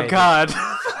 God. Oh, God.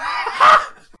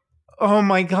 Oh,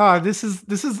 my God. This is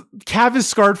Cav is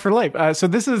scarred for life. So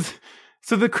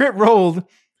the crit rolled.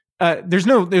 There's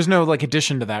no like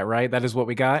addition to that, right? That is what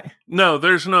we got. No,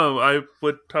 there's no. I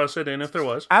would toss it in if there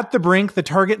was. At the brink, the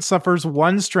target suffers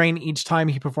 1 strain each time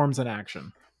he performs an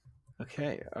action.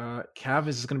 Okay, Cav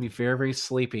is going to be very, very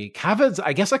sleepy. Cav is,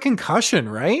 I guess, a concussion,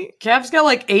 right? Cav's got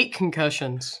like 8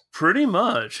 concussions. Pretty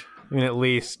much. I mean, at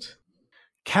least.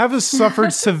 Cav has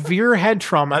suffered severe head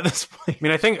trauma at this point. I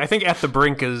mean, I think at the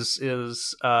brink is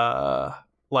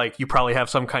like you probably have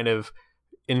some kind of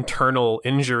internal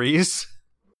injuries.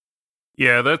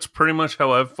 Yeah, that's pretty much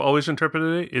how I've always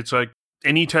interpreted it. It's like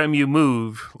anytime you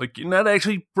move, like you're not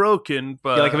actually broken,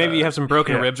 but like maybe you have some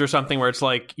broken ribs or something where it's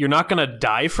like you're not gonna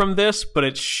die from this, but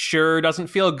it sure doesn't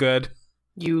feel good.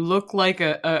 You look like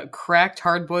a cracked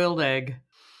hard-boiled egg.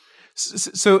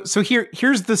 So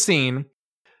here's the scene.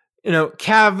 You know,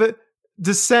 Cav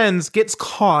descends, gets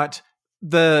caught.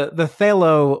 The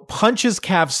Thalo punches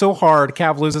Cav so hard,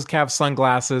 Cav loses Cav's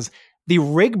sunglasses. The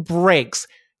rig breaks.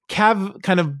 Cav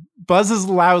kind of buzzes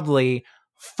loudly,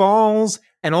 falls,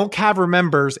 and all Cav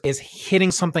remembers is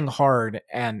hitting something hard,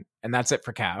 and that's it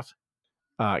for Cav.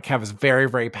 Cav is very,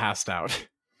 very passed out.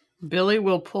 Billy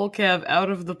will pull Cav out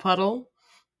of the puddle,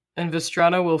 and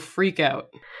Vestrano will freak out.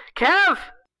 Cav,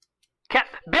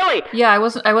 Billy. Yeah, I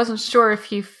wasn't sure if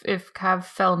Cav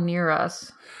fell near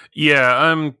us. Yeah,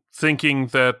 I'm thinking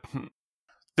that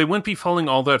they wouldn't be falling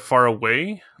all that far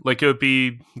away. Like, it would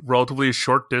be relatively a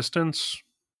short distance.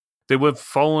 They would have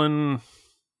fallen,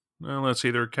 well, let's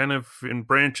see, they're kind of in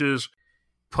branches,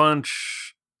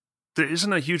 punch. There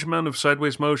isn't a huge amount of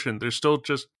sideways motion. They're still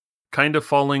just kind of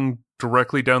falling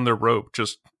directly down their rope,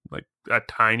 just like a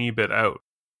tiny bit out.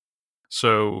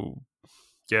 So,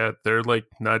 yeah, they're like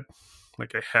not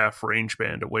like a half range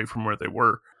band away from where they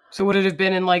were. So would it have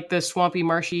been in like the swampy,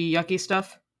 marshy, yucky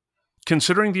stuff?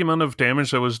 Considering the amount of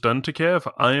damage that was done to Cav,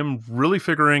 I am really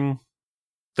figuring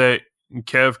that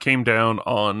Cav came down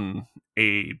on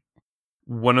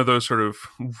one of those sort of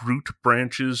root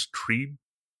branches, tree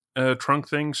trunk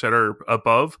things that are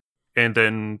above, and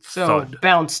then thud.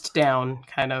 Bounced down,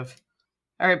 kind of.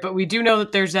 All right, but we do know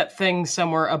that there's that thing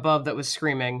somewhere above that was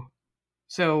screaming.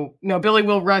 So, no, Billy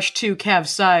will rush to Cav's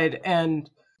side and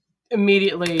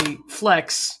immediately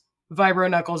flex, vibro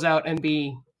knuckles out, and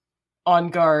be on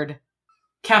guard.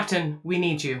 Captain, we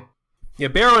need you. Yeah,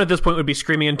 Barrow at this point would be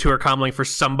screaming into her comlink for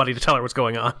somebody to tell her what's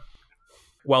going on,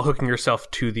 while hooking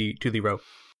herself to the rope.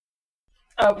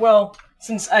 Well,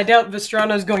 since I doubt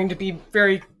Vestrano's going to be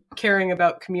very caring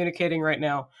about communicating right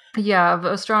now. Yeah,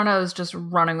 Vestrano is just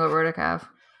running over to Cav.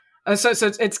 So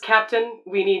it's Captain,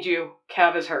 we need you.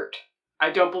 Cav is hurt. I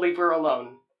don't believe we're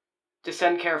alone.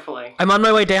 Descend carefully. I'm on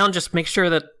my way down. Just make sure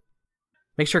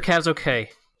Cav's okay.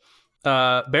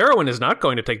 Barrowan is not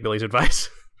going to take Billy's advice.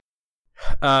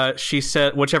 She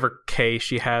said, whichever K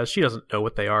she has, she doesn't know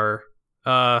what they are.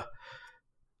 But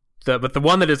the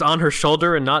one that is on her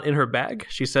shoulder and not in her bag,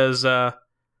 she says,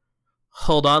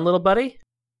 hold on, little buddy.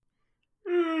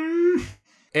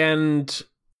 And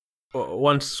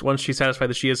once she's satisfied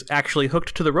that she is actually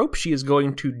hooked to the rope, she is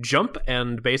going to jump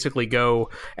and basically go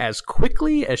as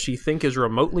quickly as she thinks is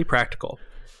remotely practical.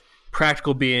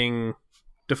 Practical being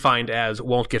defined as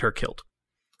won't get her killed.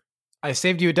 I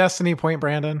saved you a destiny point,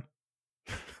 Brandon.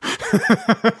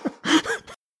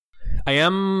 I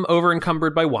am over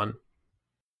encumbered by 1.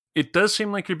 It does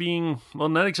seem like you're being, well,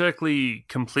 not exactly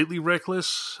completely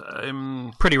reckless.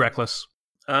 I'm Pretty reckless.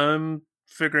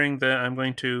 figuring that I'm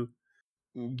going to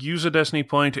use a destiny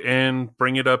point and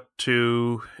bring it up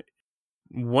to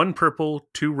 1 purple,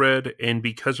 2 red, and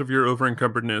because of your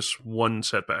over-encumberdness, 1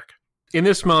 setback. In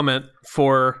this moment,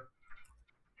 for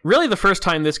really the first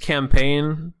time this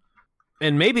campaign,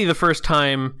 and maybe the first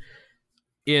time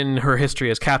in her history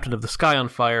as captain of the Sky on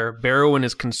Fire, Barrowen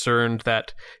is concerned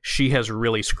that she has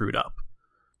really screwed up.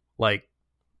 Like,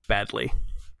 badly.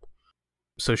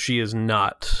 So she is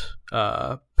not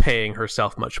paying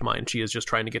herself much mind. She is just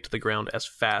trying to get to the ground as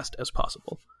fast as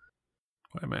possible.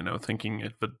 Why am I now thinking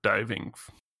of a diving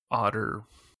otter?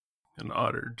 An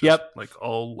otter, just Yep. like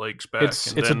all legs back.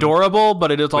 It's adorable, but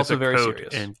it is also very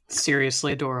serious. And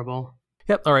Seriously adorable.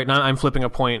 Yep. All right. Now I'm flipping a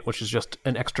point, which is just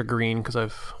an extra green because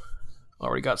I've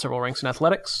already got several ranks in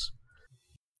athletics.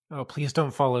 Oh, please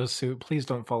don't follow suit. Please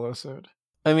don't follow suit.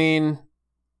 I mean,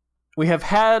 we have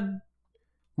had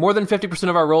more than 50%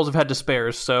 of our rolls have had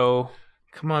despairs. So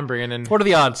Come on, Brandon. what are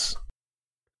the odds?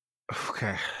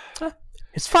 Okay.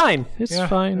 It's fine. It's Yeah,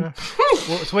 fine. yeah.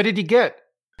 So what did you get?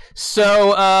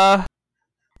 So,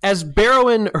 as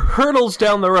Barrowen hurtles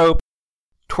down the rope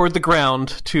toward the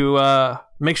ground to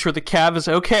make sure the Cav is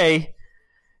okay,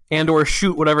 and or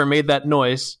shoot whatever made that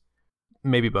noise,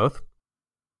 maybe both,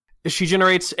 she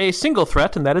generates a single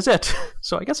threat, and that is it.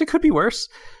 So I guess it could be worse,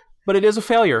 but it is a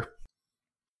failure.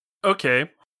 okay,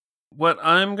 what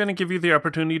I'm going to give you the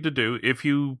opportunity to do, if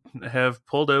you have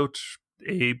pulled out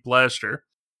a blaster,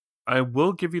 I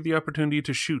will give you the opportunity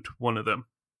to shoot one of them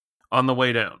on the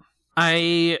way down.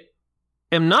 I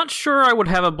am not sure I would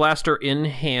have a blaster in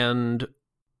hand,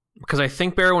 because I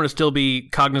think Barrowen would still be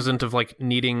cognizant of, like,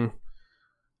 needing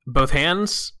both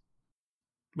hands.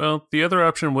 Well, the other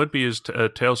option would be is a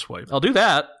tail swipe. I'll do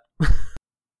that.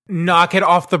 Knock it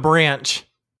off the branch.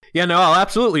 Yeah, no, I'll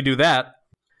absolutely do that.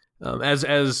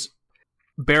 As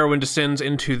Barrowen descends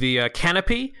into the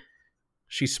canopy,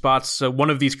 she spots one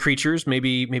of these creatures,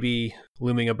 maybe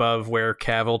looming above where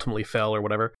Cav ultimately fell or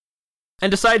whatever, and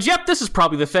decides, yep, this is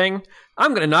probably the thing.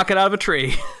 I'm going to knock it out of a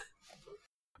tree.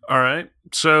 All right,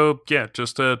 so yeah,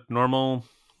 just a normal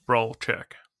roll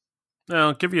check. Now,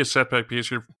 I'll give you a setback because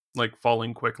you're like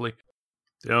falling quickly.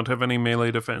 They don't have any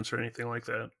melee defense or anything like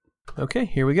that. Okay,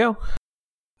 here we go.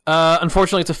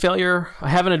 Unfortunately, it's a failure. I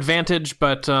have an advantage,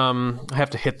 but I have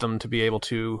to hit them to be able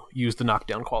to use the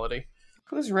knockdown quality.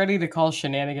 Who's ready to call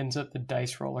shenanigans at the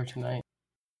dice roller tonight?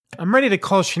 I'm ready to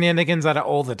call shenanigans out of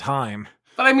all the time.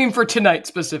 But I mean for tonight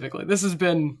specifically. This has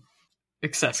been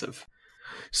excessive.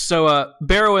 So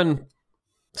Barrowen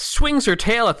swings her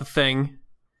tail at the thing,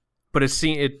 but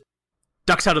it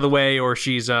ducks out of the way, or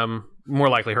she's more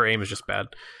likely her aim is just bad,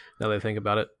 now that I think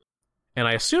about it. And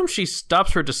I assume she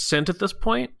stops her descent at this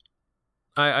point.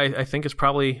 I think it's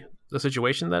probably the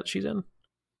situation that she's in.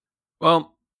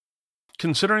 Well,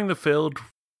 considering the failed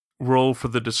roll for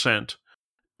the descent,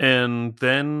 and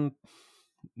then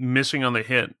missing on the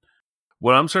hit,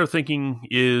 what I'm sort of thinking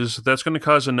is that's going to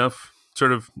cause enough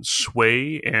sort of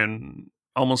sway and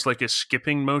almost like a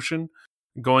skipping motion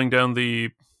going down the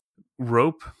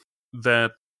rope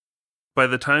that by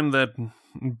the time that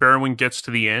Barrowen gets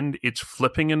to the end, it's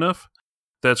flipping enough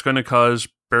that's going to cause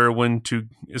Barrowen to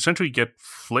essentially get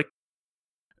flicked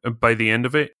by the end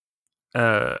of it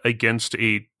against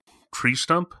a tree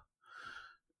stump,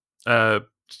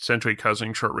 essentially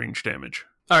causing short-range damage.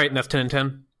 All right, and that's 10 and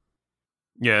 10?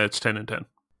 Yeah, it's 10 and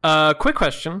 10. Quick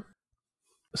question.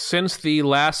 Since the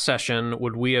last session,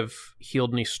 would we have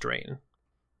healed any strain?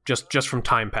 Just from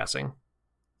time passing?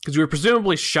 Because we were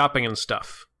presumably shopping and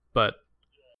stuff, but...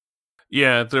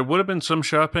 Yeah, there would have been some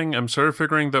shopping. I'm sort of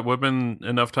figuring that would have been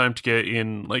enough time to get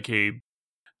in like a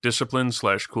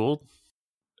discipline/cool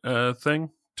thing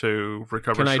to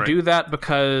recover Can strength. I do that?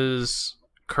 Because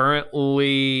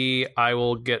currently I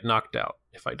will get knocked out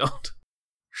if I don't.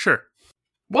 Sure.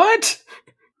 What?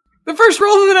 The first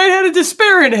roll of the night had a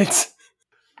despair in it!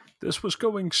 This was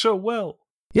going so well.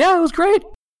 Yeah, it was great.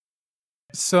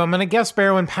 So I'm going to guess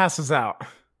Barrowen passes out.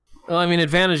 Well, I mean,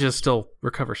 advantages still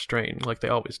recover strain, like they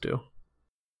always do.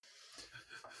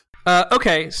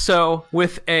 Okay, so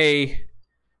with an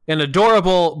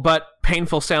adorable but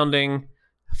painful sounding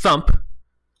thump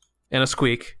and a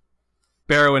squeak,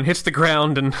 Barrowin hits the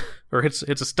ground or hits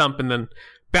a stump and then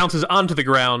bounces onto the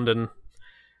ground and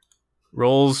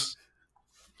rolls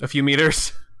a few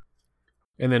meters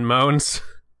and then moans.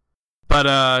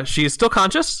 But she is still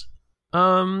conscious,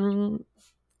 and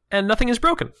nothing is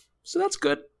broken, so that's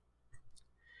good.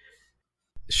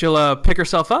 She'll pick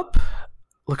herself up,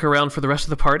 look around for the rest of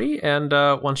the party, and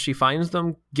once she finds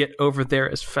them, get over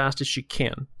there as fast as she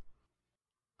can.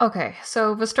 Okay,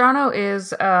 so Vestrano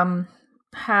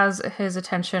has his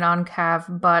attention on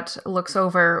Cav, but looks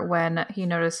over when he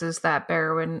notices that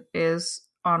Barrowin is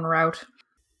en route.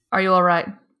 Are you all right?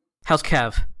 How's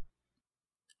Cav?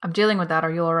 I'm dealing with that.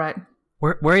 Are you all right?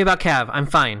 Worry about Cav. I'm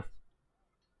fine.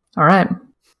 All right.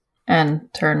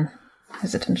 And turn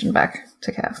his attention back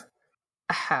to Cav.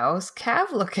 How's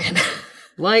Cav looking?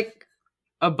 Like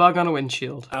a bug on a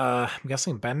windshield. I'm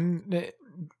guessing Ben...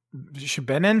 Should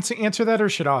Ben answer that, or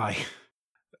should I?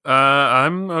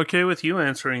 I'm okay with you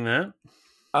answering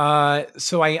that.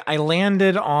 So I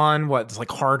landed on what's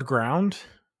like hard ground?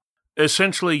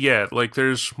 Essentially, yeah. Like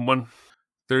there is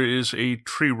a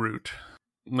tree root.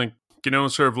 Like,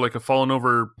 sort of like a fallen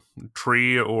over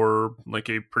tree or like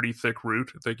a pretty thick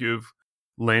root that you've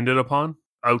landed upon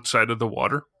outside of the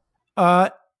water.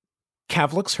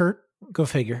 Cav looks hurt. Go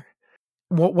figure.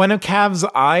 One of Cav's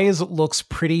eyes looks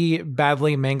pretty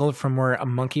badly mangled from where a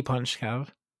monkey punched Cav.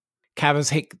 Cav has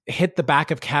hit the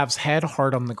back of Cav's head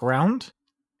hard on the ground.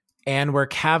 And where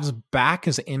Cav's back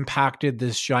has impacted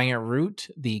this giant root,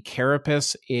 the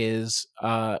carapace is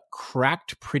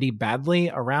cracked pretty badly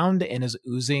around and is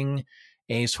oozing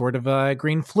a sort of a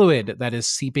green fluid that is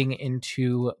seeping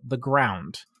into the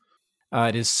ground.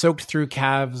 It is soaked through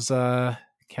Cav's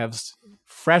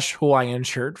fresh Hawaiian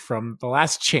shirt from the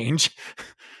last change.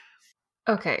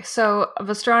 Okay, so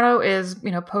Vestrano is,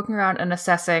 poking around and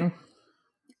assessing,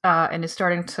 and is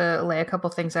starting to lay a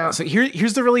couple things out. So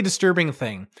here's the really disturbing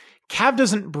thing. Cav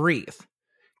doesn't breathe.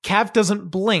 Cav doesn't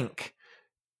blink.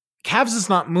 Cav's is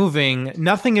not moving.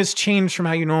 Nothing has changed from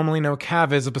how you normally know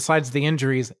Cav is besides the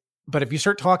injuries. But if you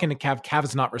start talking to Cav, Cav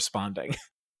is not responding.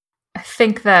 I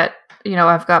think that,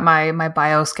 I've got my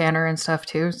bio scanner and stuff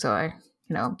too, so I,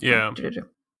 Yeah.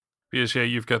 Because,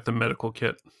 you've got the medical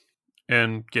kit.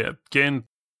 And, again,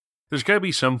 there's got to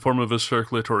be some form of a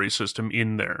circulatory system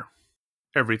in there.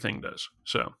 Everything does,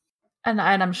 so. And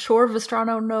I'm sure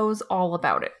Vestrano knows all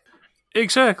about it.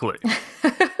 Exactly.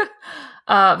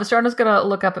 Vestrano's gonna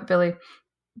look up at Billy.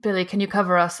 Billy, can you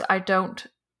cover us? I don't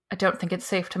think it's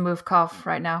safe to move Cav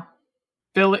right now.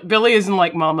 Billy is in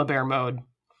like Mama Bear mode.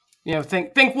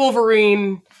 Think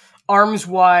Wolverine, arms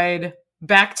wide,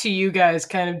 back to you guys,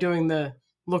 kind of doing the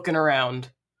looking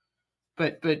around.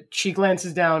 But she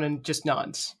glances down and just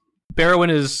nods. Barrowin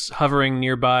is hovering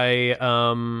nearby,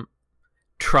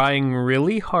 trying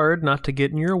really hard not to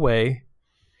get in your way,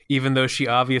 even though she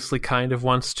obviously kind of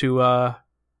wants to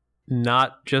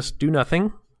not just do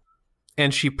nothing.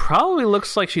 And she probably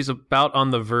looks like she's about on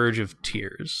the verge of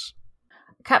tears.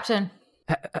 Captain.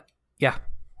 Yeah.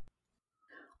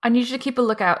 I need you to keep a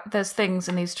lookout. There's things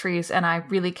in these trees, and I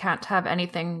really can't have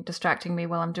anything distracting me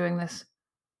while I'm doing this.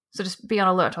 So just be on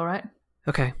alert, all right?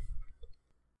 Okay.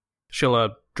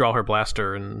 She'll draw her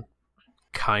blaster and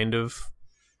kind of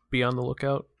be on the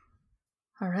lookout.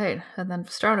 All right. And then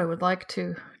Vestrano would like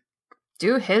to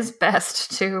do his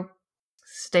best to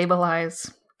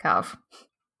stabilize Cav.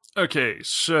 Okay,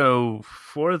 so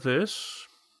for this,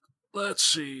 let's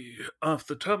see, off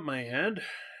the top of my head,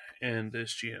 and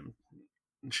this GM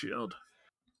shield.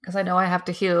 Because I know I have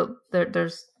to heal.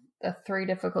 There's a 3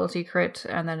 difficulty crit,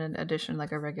 and then in addition,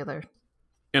 like a regular.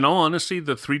 In all honesty,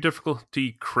 the 3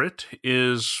 difficulty crit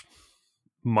is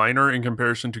minor in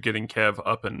comparison to getting Cav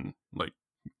up and, like,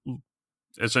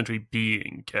 essentially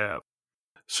being Cav.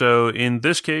 So in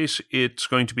this case, it's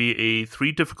going to be a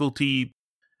 3 difficulty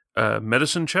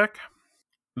medicine check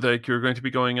that you're going to be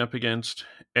going up against.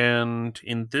 And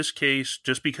in this case,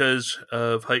 just because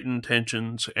of heightened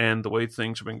tensions and the way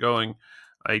things have been going,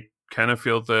 I kind of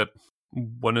feel that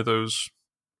one of those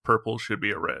purples should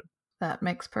be a red. That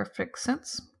makes perfect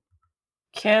sense.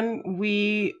 Can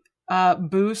we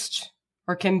boost,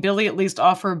 or can Billy at least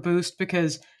offer a boost?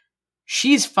 Because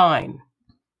she's fine.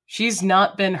 She's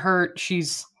not been hurt.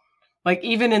 She's, like,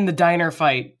 even in the diner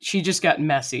fight, she just got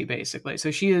messy, basically.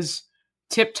 So she is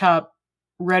tip-top,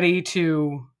 ready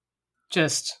to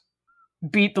just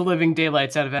beat the living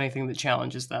daylights out of anything that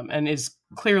challenges them, and is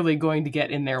clearly going to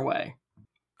get in their way.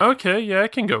 Okay, yeah, I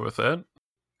can go with that.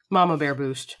 Mama Bear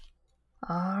boost.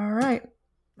 All right.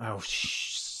 Oh,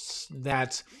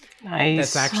 that's nice.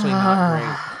 That's actually not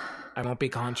great. I won't be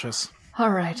conscious.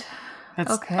 All right.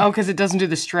 That's, okay. Oh, because it doesn't do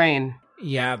the strain.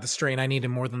 Yeah, the strain I needed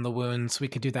more than the wounds. We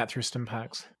could do that through stim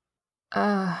packs.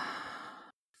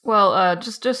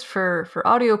 Just for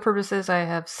audio purposes, I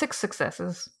have 6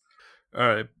 successes. All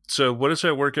right. So what does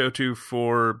that work out to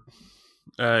for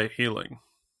healing?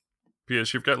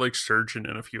 Because you've got like surgeon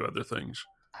and a few other things.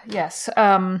 Yes.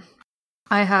 I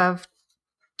have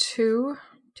 2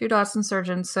 dots in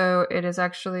surgeon, so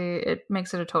it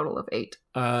makes it a total of 8.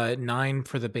 9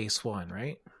 for the base 1,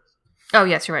 right? Oh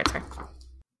yes, you're right. Sorry.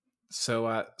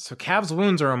 So Cav's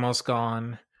wounds are almost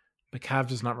gone, but Cav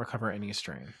does not recover any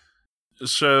strain.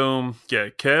 So yeah,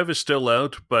 Cav is still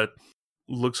out, but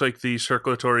looks like the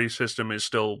circulatory system is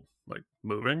still like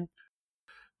moving.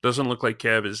 Doesn't look like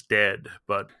Cav is dead,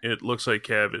 but it looks like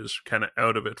Cav is kind of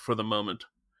out of it for the moment.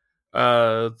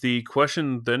 The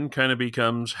question then kind of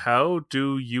becomes, how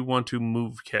do you want to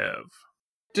move Cav?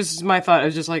 This is my thought. I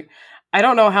was just like, I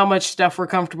don't know how much stuff we're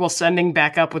comfortable sending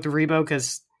back up with Rebo,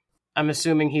 because I'm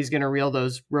assuming he's going to reel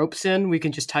those ropes in. We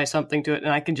can just tie something to it,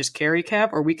 and I can just carry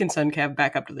Cav, or we can send Cav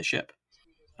back up to the ship.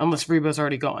 Unless Rebo's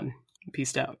already gone.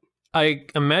 Peaced out. I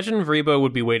imagine Rebo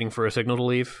would be waiting for a signal to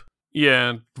leave.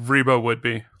 Yeah, Rebo would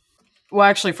be. Well,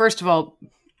 actually, first of all,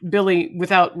 Billy,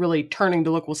 without really turning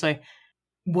to look, will say,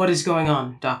 "What is going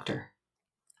on, Doctor?"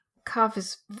 Cav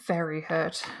is very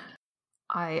hurt.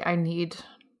 I need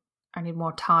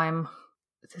more time.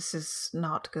 This is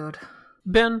not good.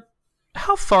 Ben,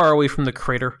 how far are we from the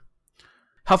crater?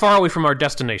 How far are we from our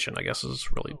destination, I guess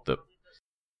is really the...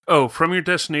 Oh, from your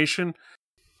destination?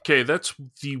 Okay, that's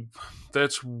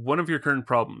one of your current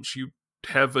problems. You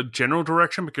have a general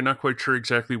direction, but you're not quite sure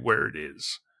exactly where it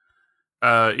is.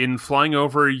 In flying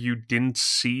over, you didn't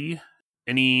see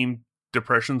any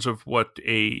depressions of what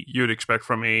you'd expect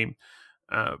from a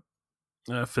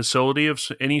facility of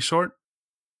any sort.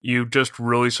 You just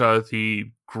really saw the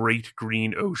great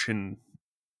green ocean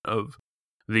of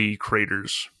the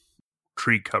crater's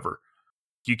tree cover.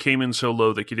 You came in so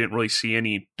low that you didn't really see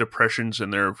any depressions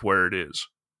in there of where it is.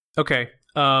 Okay.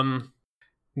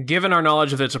 Given our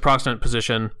knowledge of its approximate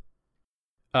position,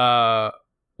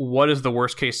 what is the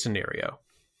worst case scenario?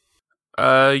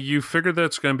 You figure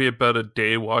that's going to be about a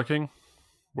day walking.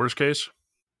 Worst case.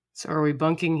 So are we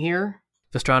bunking here?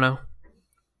 Vestrano?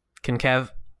 Can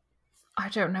Cav... I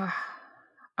don't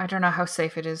know how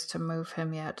safe it is to move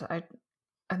him yet.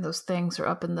 And those things are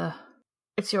up in the...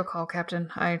 It's your call,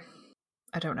 Captain. I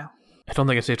don't know. I don't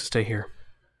think it's safe to stay here.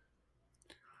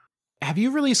 Have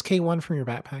you released K1 from your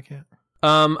backpack yet?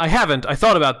 I haven't. I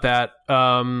thought about that.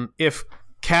 If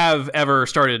Cav ever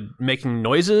started making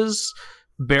noises,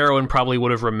 Barrowan probably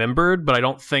would have remembered, but I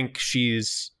don't think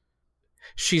she's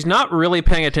not really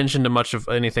paying attention to much of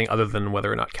anything other than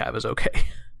whether or not Cav is okay.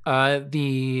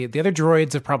 The other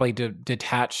droids have probably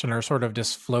detached and are sort of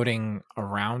just floating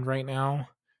around right now,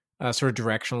 sort of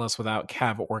directionless without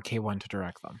Cav or K1 to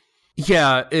direct them.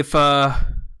 Yeah, if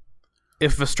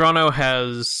Vestrano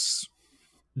has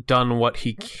done what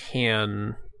he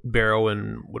can,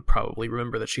 Barrowan would probably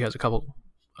remember that she has a couple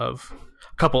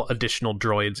additional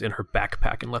droids in her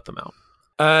backpack and let them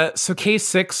out. So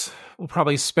K6 will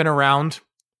probably spin around,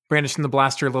 brandishing the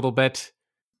blaster a little bit.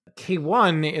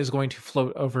 K1 is going to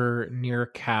float over near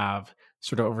Cav,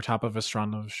 sort of over top of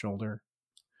Vestrano's shoulder.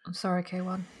 I'm sorry,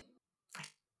 K1. I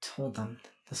told them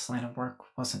this line of work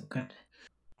wasn't good.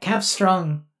 Cav's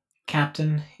strong,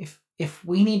 Captain. If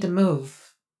we need to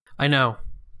move... I know.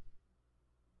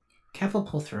 Cav will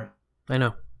pull through. I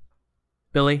know.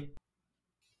 Billy?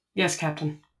 Yes,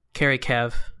 Captain. Carry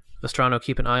Cav. Vestrano,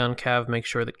 keep an eye on Cav. Make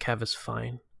sure that Cav is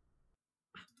fine.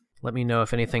 Let me know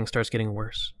if anything starts getting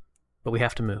worse. But we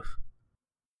have to move.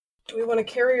 Do we want to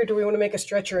carry or do we want to make a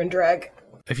stretcher and drag?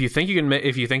 If you think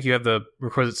you have the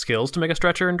requisite skills to make a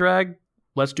stretcher and drag,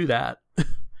 let's do that.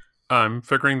 I'm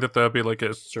figuring that that'd be like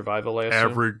a survival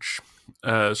average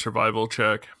survival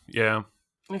check. Yeah.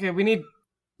 Okay, we need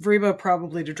Vreba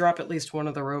probably to drop at least one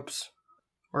of the ropes,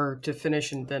 or to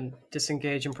finish and then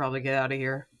disengage and probably get out of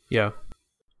here. Yeah.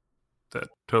 That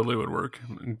totally would work.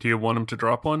 Do you want him to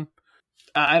drop one?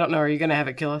 I don't know. Are you going to have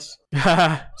it kill us?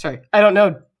 Sorry. I don't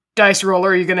know. Dice roller,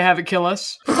 are you going to have it kill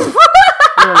us? Where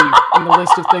are you in the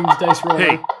list of things, dice roller?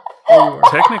 Hey,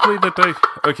 technically the dice...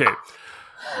 Okay.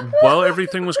 While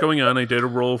everything was going on, I did a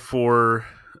roll for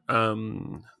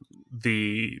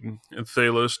the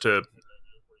Thalos to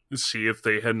see if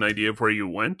they had an idea of where you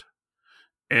went.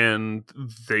 And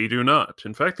they do not.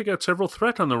 In fact, they got several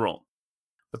threat on the roll.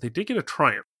 But they did get a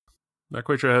triumph. Not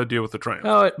quite sure how to deal with the triumph.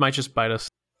 Oh, it might just bite us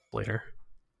later.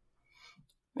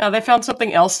 No, they found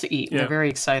something else to eat. And they're very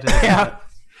excited about it.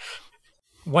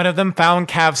 One of them found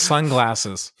Cav's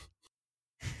sunglasses.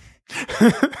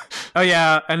 Oh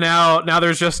yeah, and now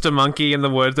there's just a monkey in the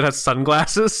woods that has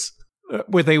sunglasses.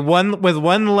 with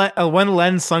one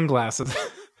lens sunglasses.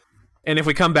 And if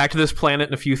we come back to this planet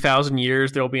in a few thousand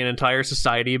years, there will be an entire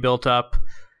society built up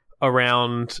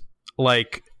around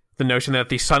like the notion that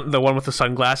the one with the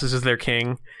sunglasses is their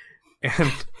king.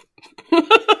 And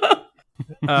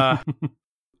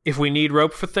if we need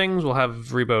rope for things, we'll have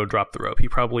Rebo drop the rope. He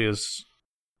probably is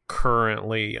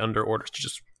currently under orders to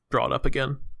just draw it up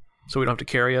again, so we don't have to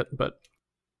carry it. But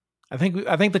I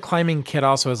think the climbing kit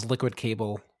also has liquid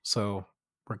cable, so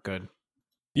we're good.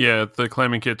 Yeah, the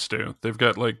climbing kits do. They've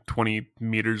got like 20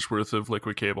 meters worth of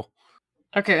liquid cable.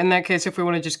 Okay, in that case, if we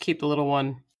want to just keep the little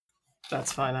one,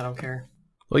 that's fine. I don't care.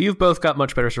 Well, you've both got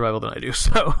much better survival than I do,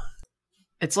 so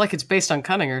It's like it's based on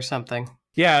cunning or something.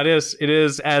 yeah, it is. It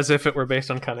is as if it were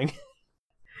based on cunning.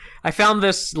 I found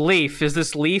this leaf. Is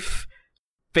this leaf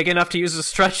big enough to use as a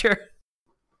stretcher?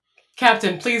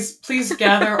 Captain, please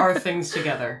gather our things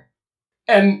together.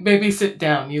 And maybe sit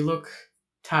down. You look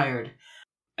tired.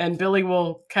 And Billy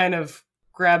will kind of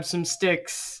grab some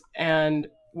sticks and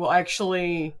will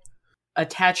actually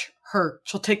attach her.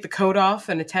 She'll take the coat off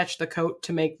and attach the coat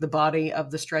to make the body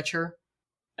of the stretcher.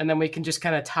 And then we can just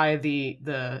kind of tie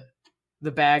the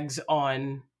bags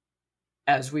on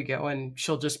as we go. And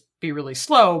she'll just be really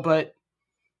slow, but,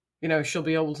 you know, she'll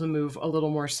be able to move a little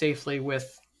more safely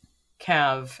with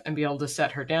Cav and be able to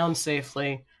set her down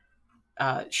safely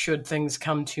should things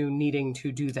come to needing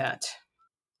to do that.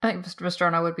 I think Mr.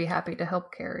 Vestrona would be happy to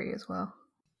help carry as well.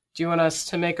 Do you want us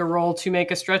to make a roll to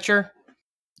make a stretcher?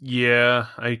 Yeah,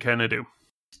 I kind of do.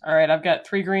 All right, I've got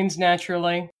 3 greens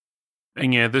naturally.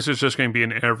 And yeah, this is just going to be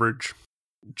an average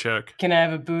check. Can I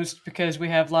have a boost because we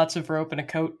have lots of rope and a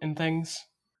coat and things?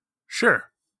 Sure.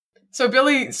 So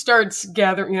Billy starts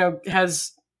gathering,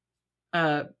 has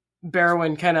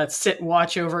Barrowin kind of sit and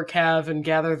watch over Cav and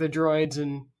gather the droids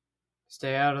and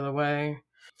stay out of the way.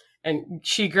 And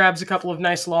she grabs a couple of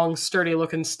nice, long,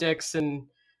 sturdy-looking sticks and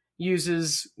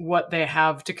uses what they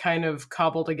have to kind of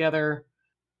cobble together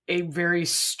a very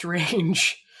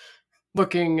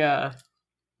strange-looking,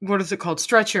 what is it called?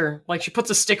 Stretcher. Like, she puts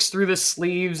the sticks through the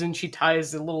sleeves and she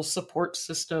ties the little support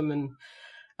system and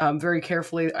very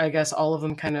carefully, I guess, all of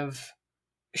them kind of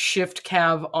shift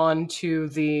Cav onto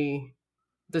the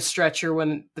stretcher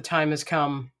when the time has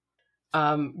come.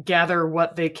 Gather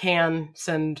what they can,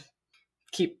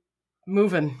 keep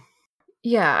moving.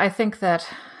 Yeah, I think that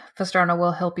Vestrona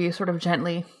will help you sort of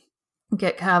gently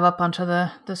get Cav up onto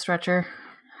the stretcher.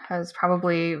 Has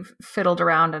probably fiddled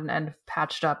around and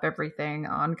patched up everything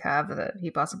on Cav that he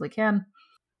possibly can.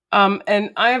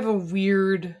 And I have a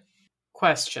weird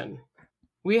question.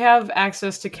 We have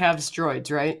access to Cav's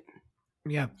droids, right?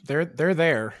 Yeah, they're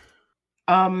there.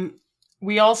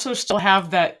 We also still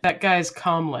have that guy's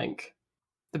comlink,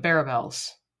 the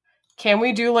Barabels. Can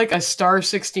we do like a star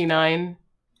 69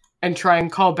 and try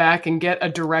and call back and get a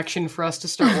direction for us to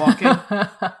start walking?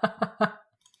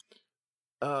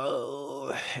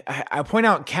 I point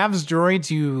out Cav's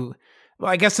droids,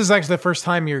 I guess this is actually the first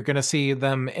time you're going to see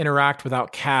them interact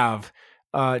without Cav.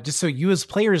 Just so you as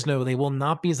players know, they will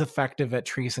not be as effective at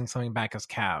tracing something back as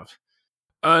Cav.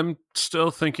 I'm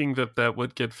still thinking that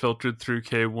would get filtered through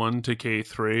K1 to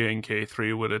K3, and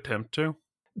K3 would attempt to.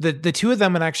 The two of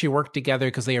them would actually work together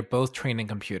because they are both trained in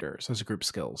computers as group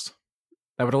skills.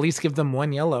 That would at least give them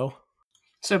 1 yellow.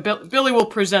 So Billy will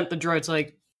present the droids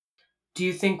like, do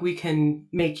you think we can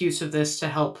make use of this to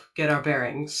help get our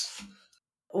bearings?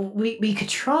 We could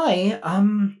try.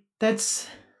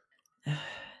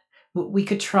 We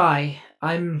could try.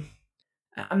 I'm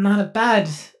not a bad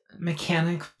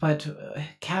mechanic, but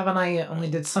Cav and I only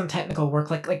did some technical work.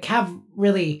 Like Cav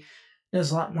really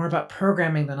knows a lot more about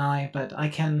programming than I, but I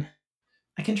can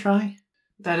try.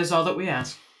 That is all that we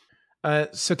ask.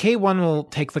 So K1 will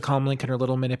take the comlink and her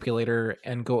little manipulator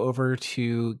and go over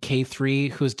to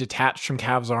K3, who's detached from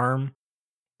Cav's arm,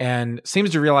 and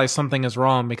seems to realize something is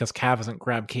wrong because Cav hasn't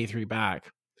grabbed K3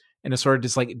 back, and is sort of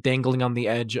just like dangling on the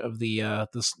edge of the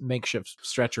this makeshift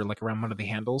stretcher, like around one of the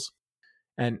handles.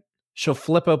 And she'll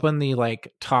flip open the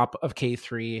like top of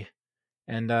K3,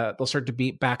 and they'll start to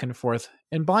beat back and forth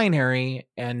in binary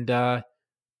and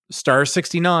star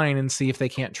 69 and see if they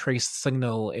can't trace the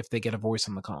signal if they get a voice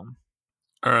on the comm.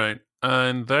 All right.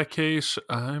 In that case,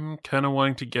 I'm kind of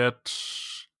wanting to get...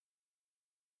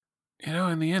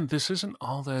 in the end, this isn't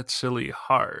all that silly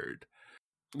hard.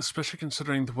 Especially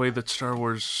considering the way that Star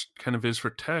Wars kind of is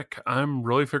for tech. I'm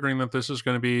really figuring that this is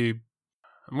going to be...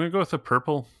 I'm going to go with a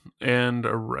purple and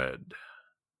a red.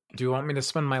 Do you want me to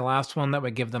spend my last one? That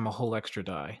would give them a whole extra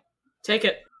die. Take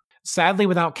it. Sadly,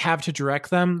 without Cav to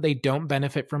direct them, they don't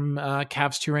benefit from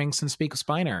Cav's 2 ranks and Speak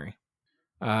binary.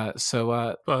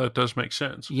 But it does make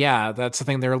sense. Yeah, that's the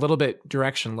thing. They're a little bit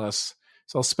directionless.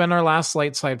 So I'll spend our last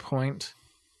light side point,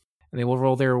 and they will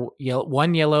roll their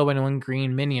one yellow and one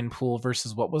green minion pool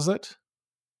versus what was it?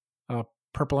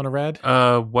 Purple and a red?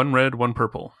 One red, one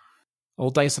purple.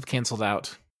 Old dice have canceled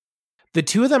out. The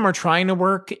two of them are trying to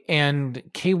work, and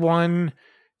K1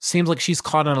 seems like she's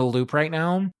caught on a loop right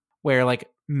now, where like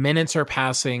minutes are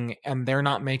passing and they're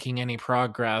not making any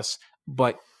progress,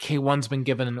 but K1's been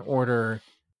given an order,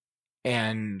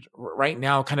 and right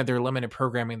now, kind of their limited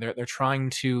programming, they're trying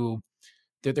to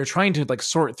like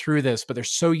sort through this, but they're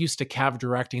so used to Cav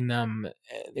directing them.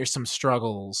 There's some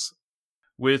struggles.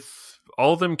 With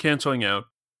all of them canceling out,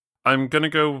 I'm going to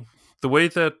go the way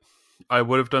that I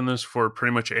would have done this for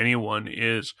pretty much anyone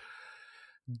is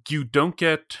you don't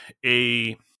get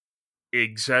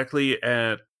exactly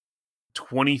at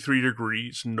 23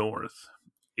 degrees north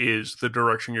is the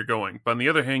direction you're going. But on the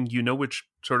other hand, you know which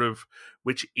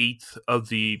eighth of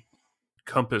the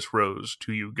compass rose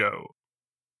to you go.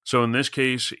 So in this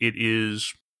case, it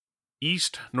is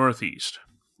east-northeast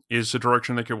is the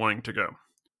direction that you're wanting to go.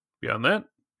 Beyond that,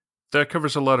 that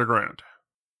covers a lot of ground.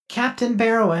 Captain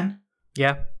Barrowan.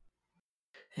 Yeah.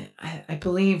 I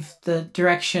believe the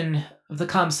direction of the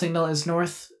comm signal is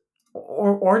north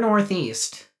or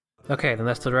northeast. Okay, then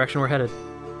that's the direction we're headed.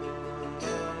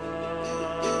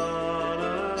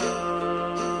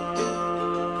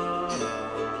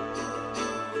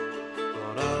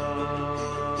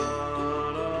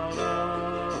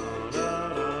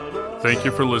 Thank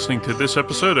you for listening to this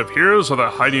episode of Heroes of the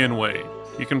Hydian Way.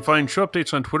 You can find show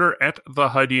updates on Twitter at The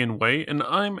Hydian Way, and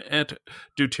I'm at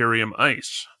Deuterium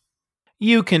Ice.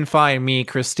 You can find me,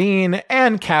 Christine,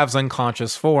 and Cav's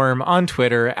unconscious form on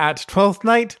Twitter at 12th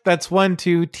Night. That's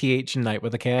 12th Night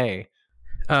with a K.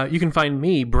 You can find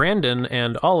me, Brandon,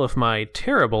 and all of my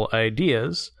terrible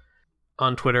ideas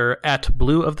on Twitter at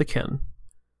Blue of the Kin.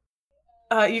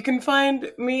 You can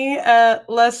find me at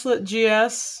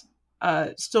LesletGS,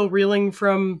 still reeling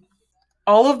from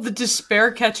all of the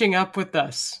despair catching up with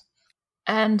us.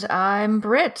 And I'm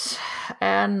Britt,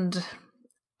 and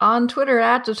on Twitter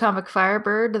at Atomic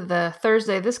Firebird, the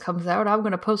Thursday this comes out, I'm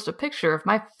going to post a picture of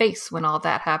my face when all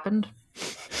that happened.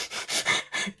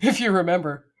 If you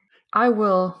remember. I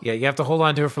will. Yeah, you have to hold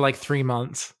on to it for like 3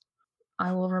 months.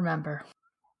 I will remember.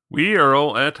 We are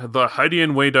all at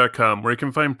thehydianway.com, where you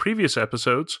can find previous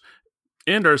episodes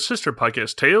and our sister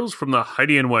podcast, Tales from the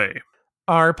Hydian Way.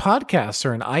 Our podcasts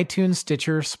are in iTunes,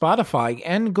 Stitcher, Spotify,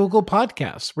 and Google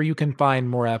Podcasts, where you can find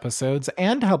more episodes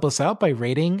and help us out by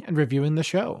rating and reviewing the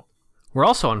show. We're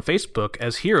also on Facebook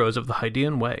as Heroes of the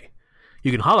Hydian Way.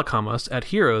 You can holocom us at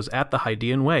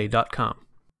heroes@thehydianway.com.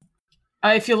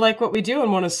 If you like what we do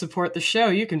and want to support the show,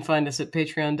 you can find us at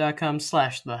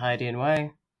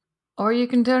patreon.com/thehydianway. Or you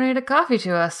can donate a coffee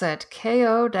to us at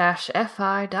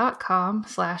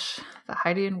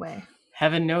ko-fi.com/thehydianway.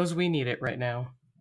 Heaven knows we need it right now.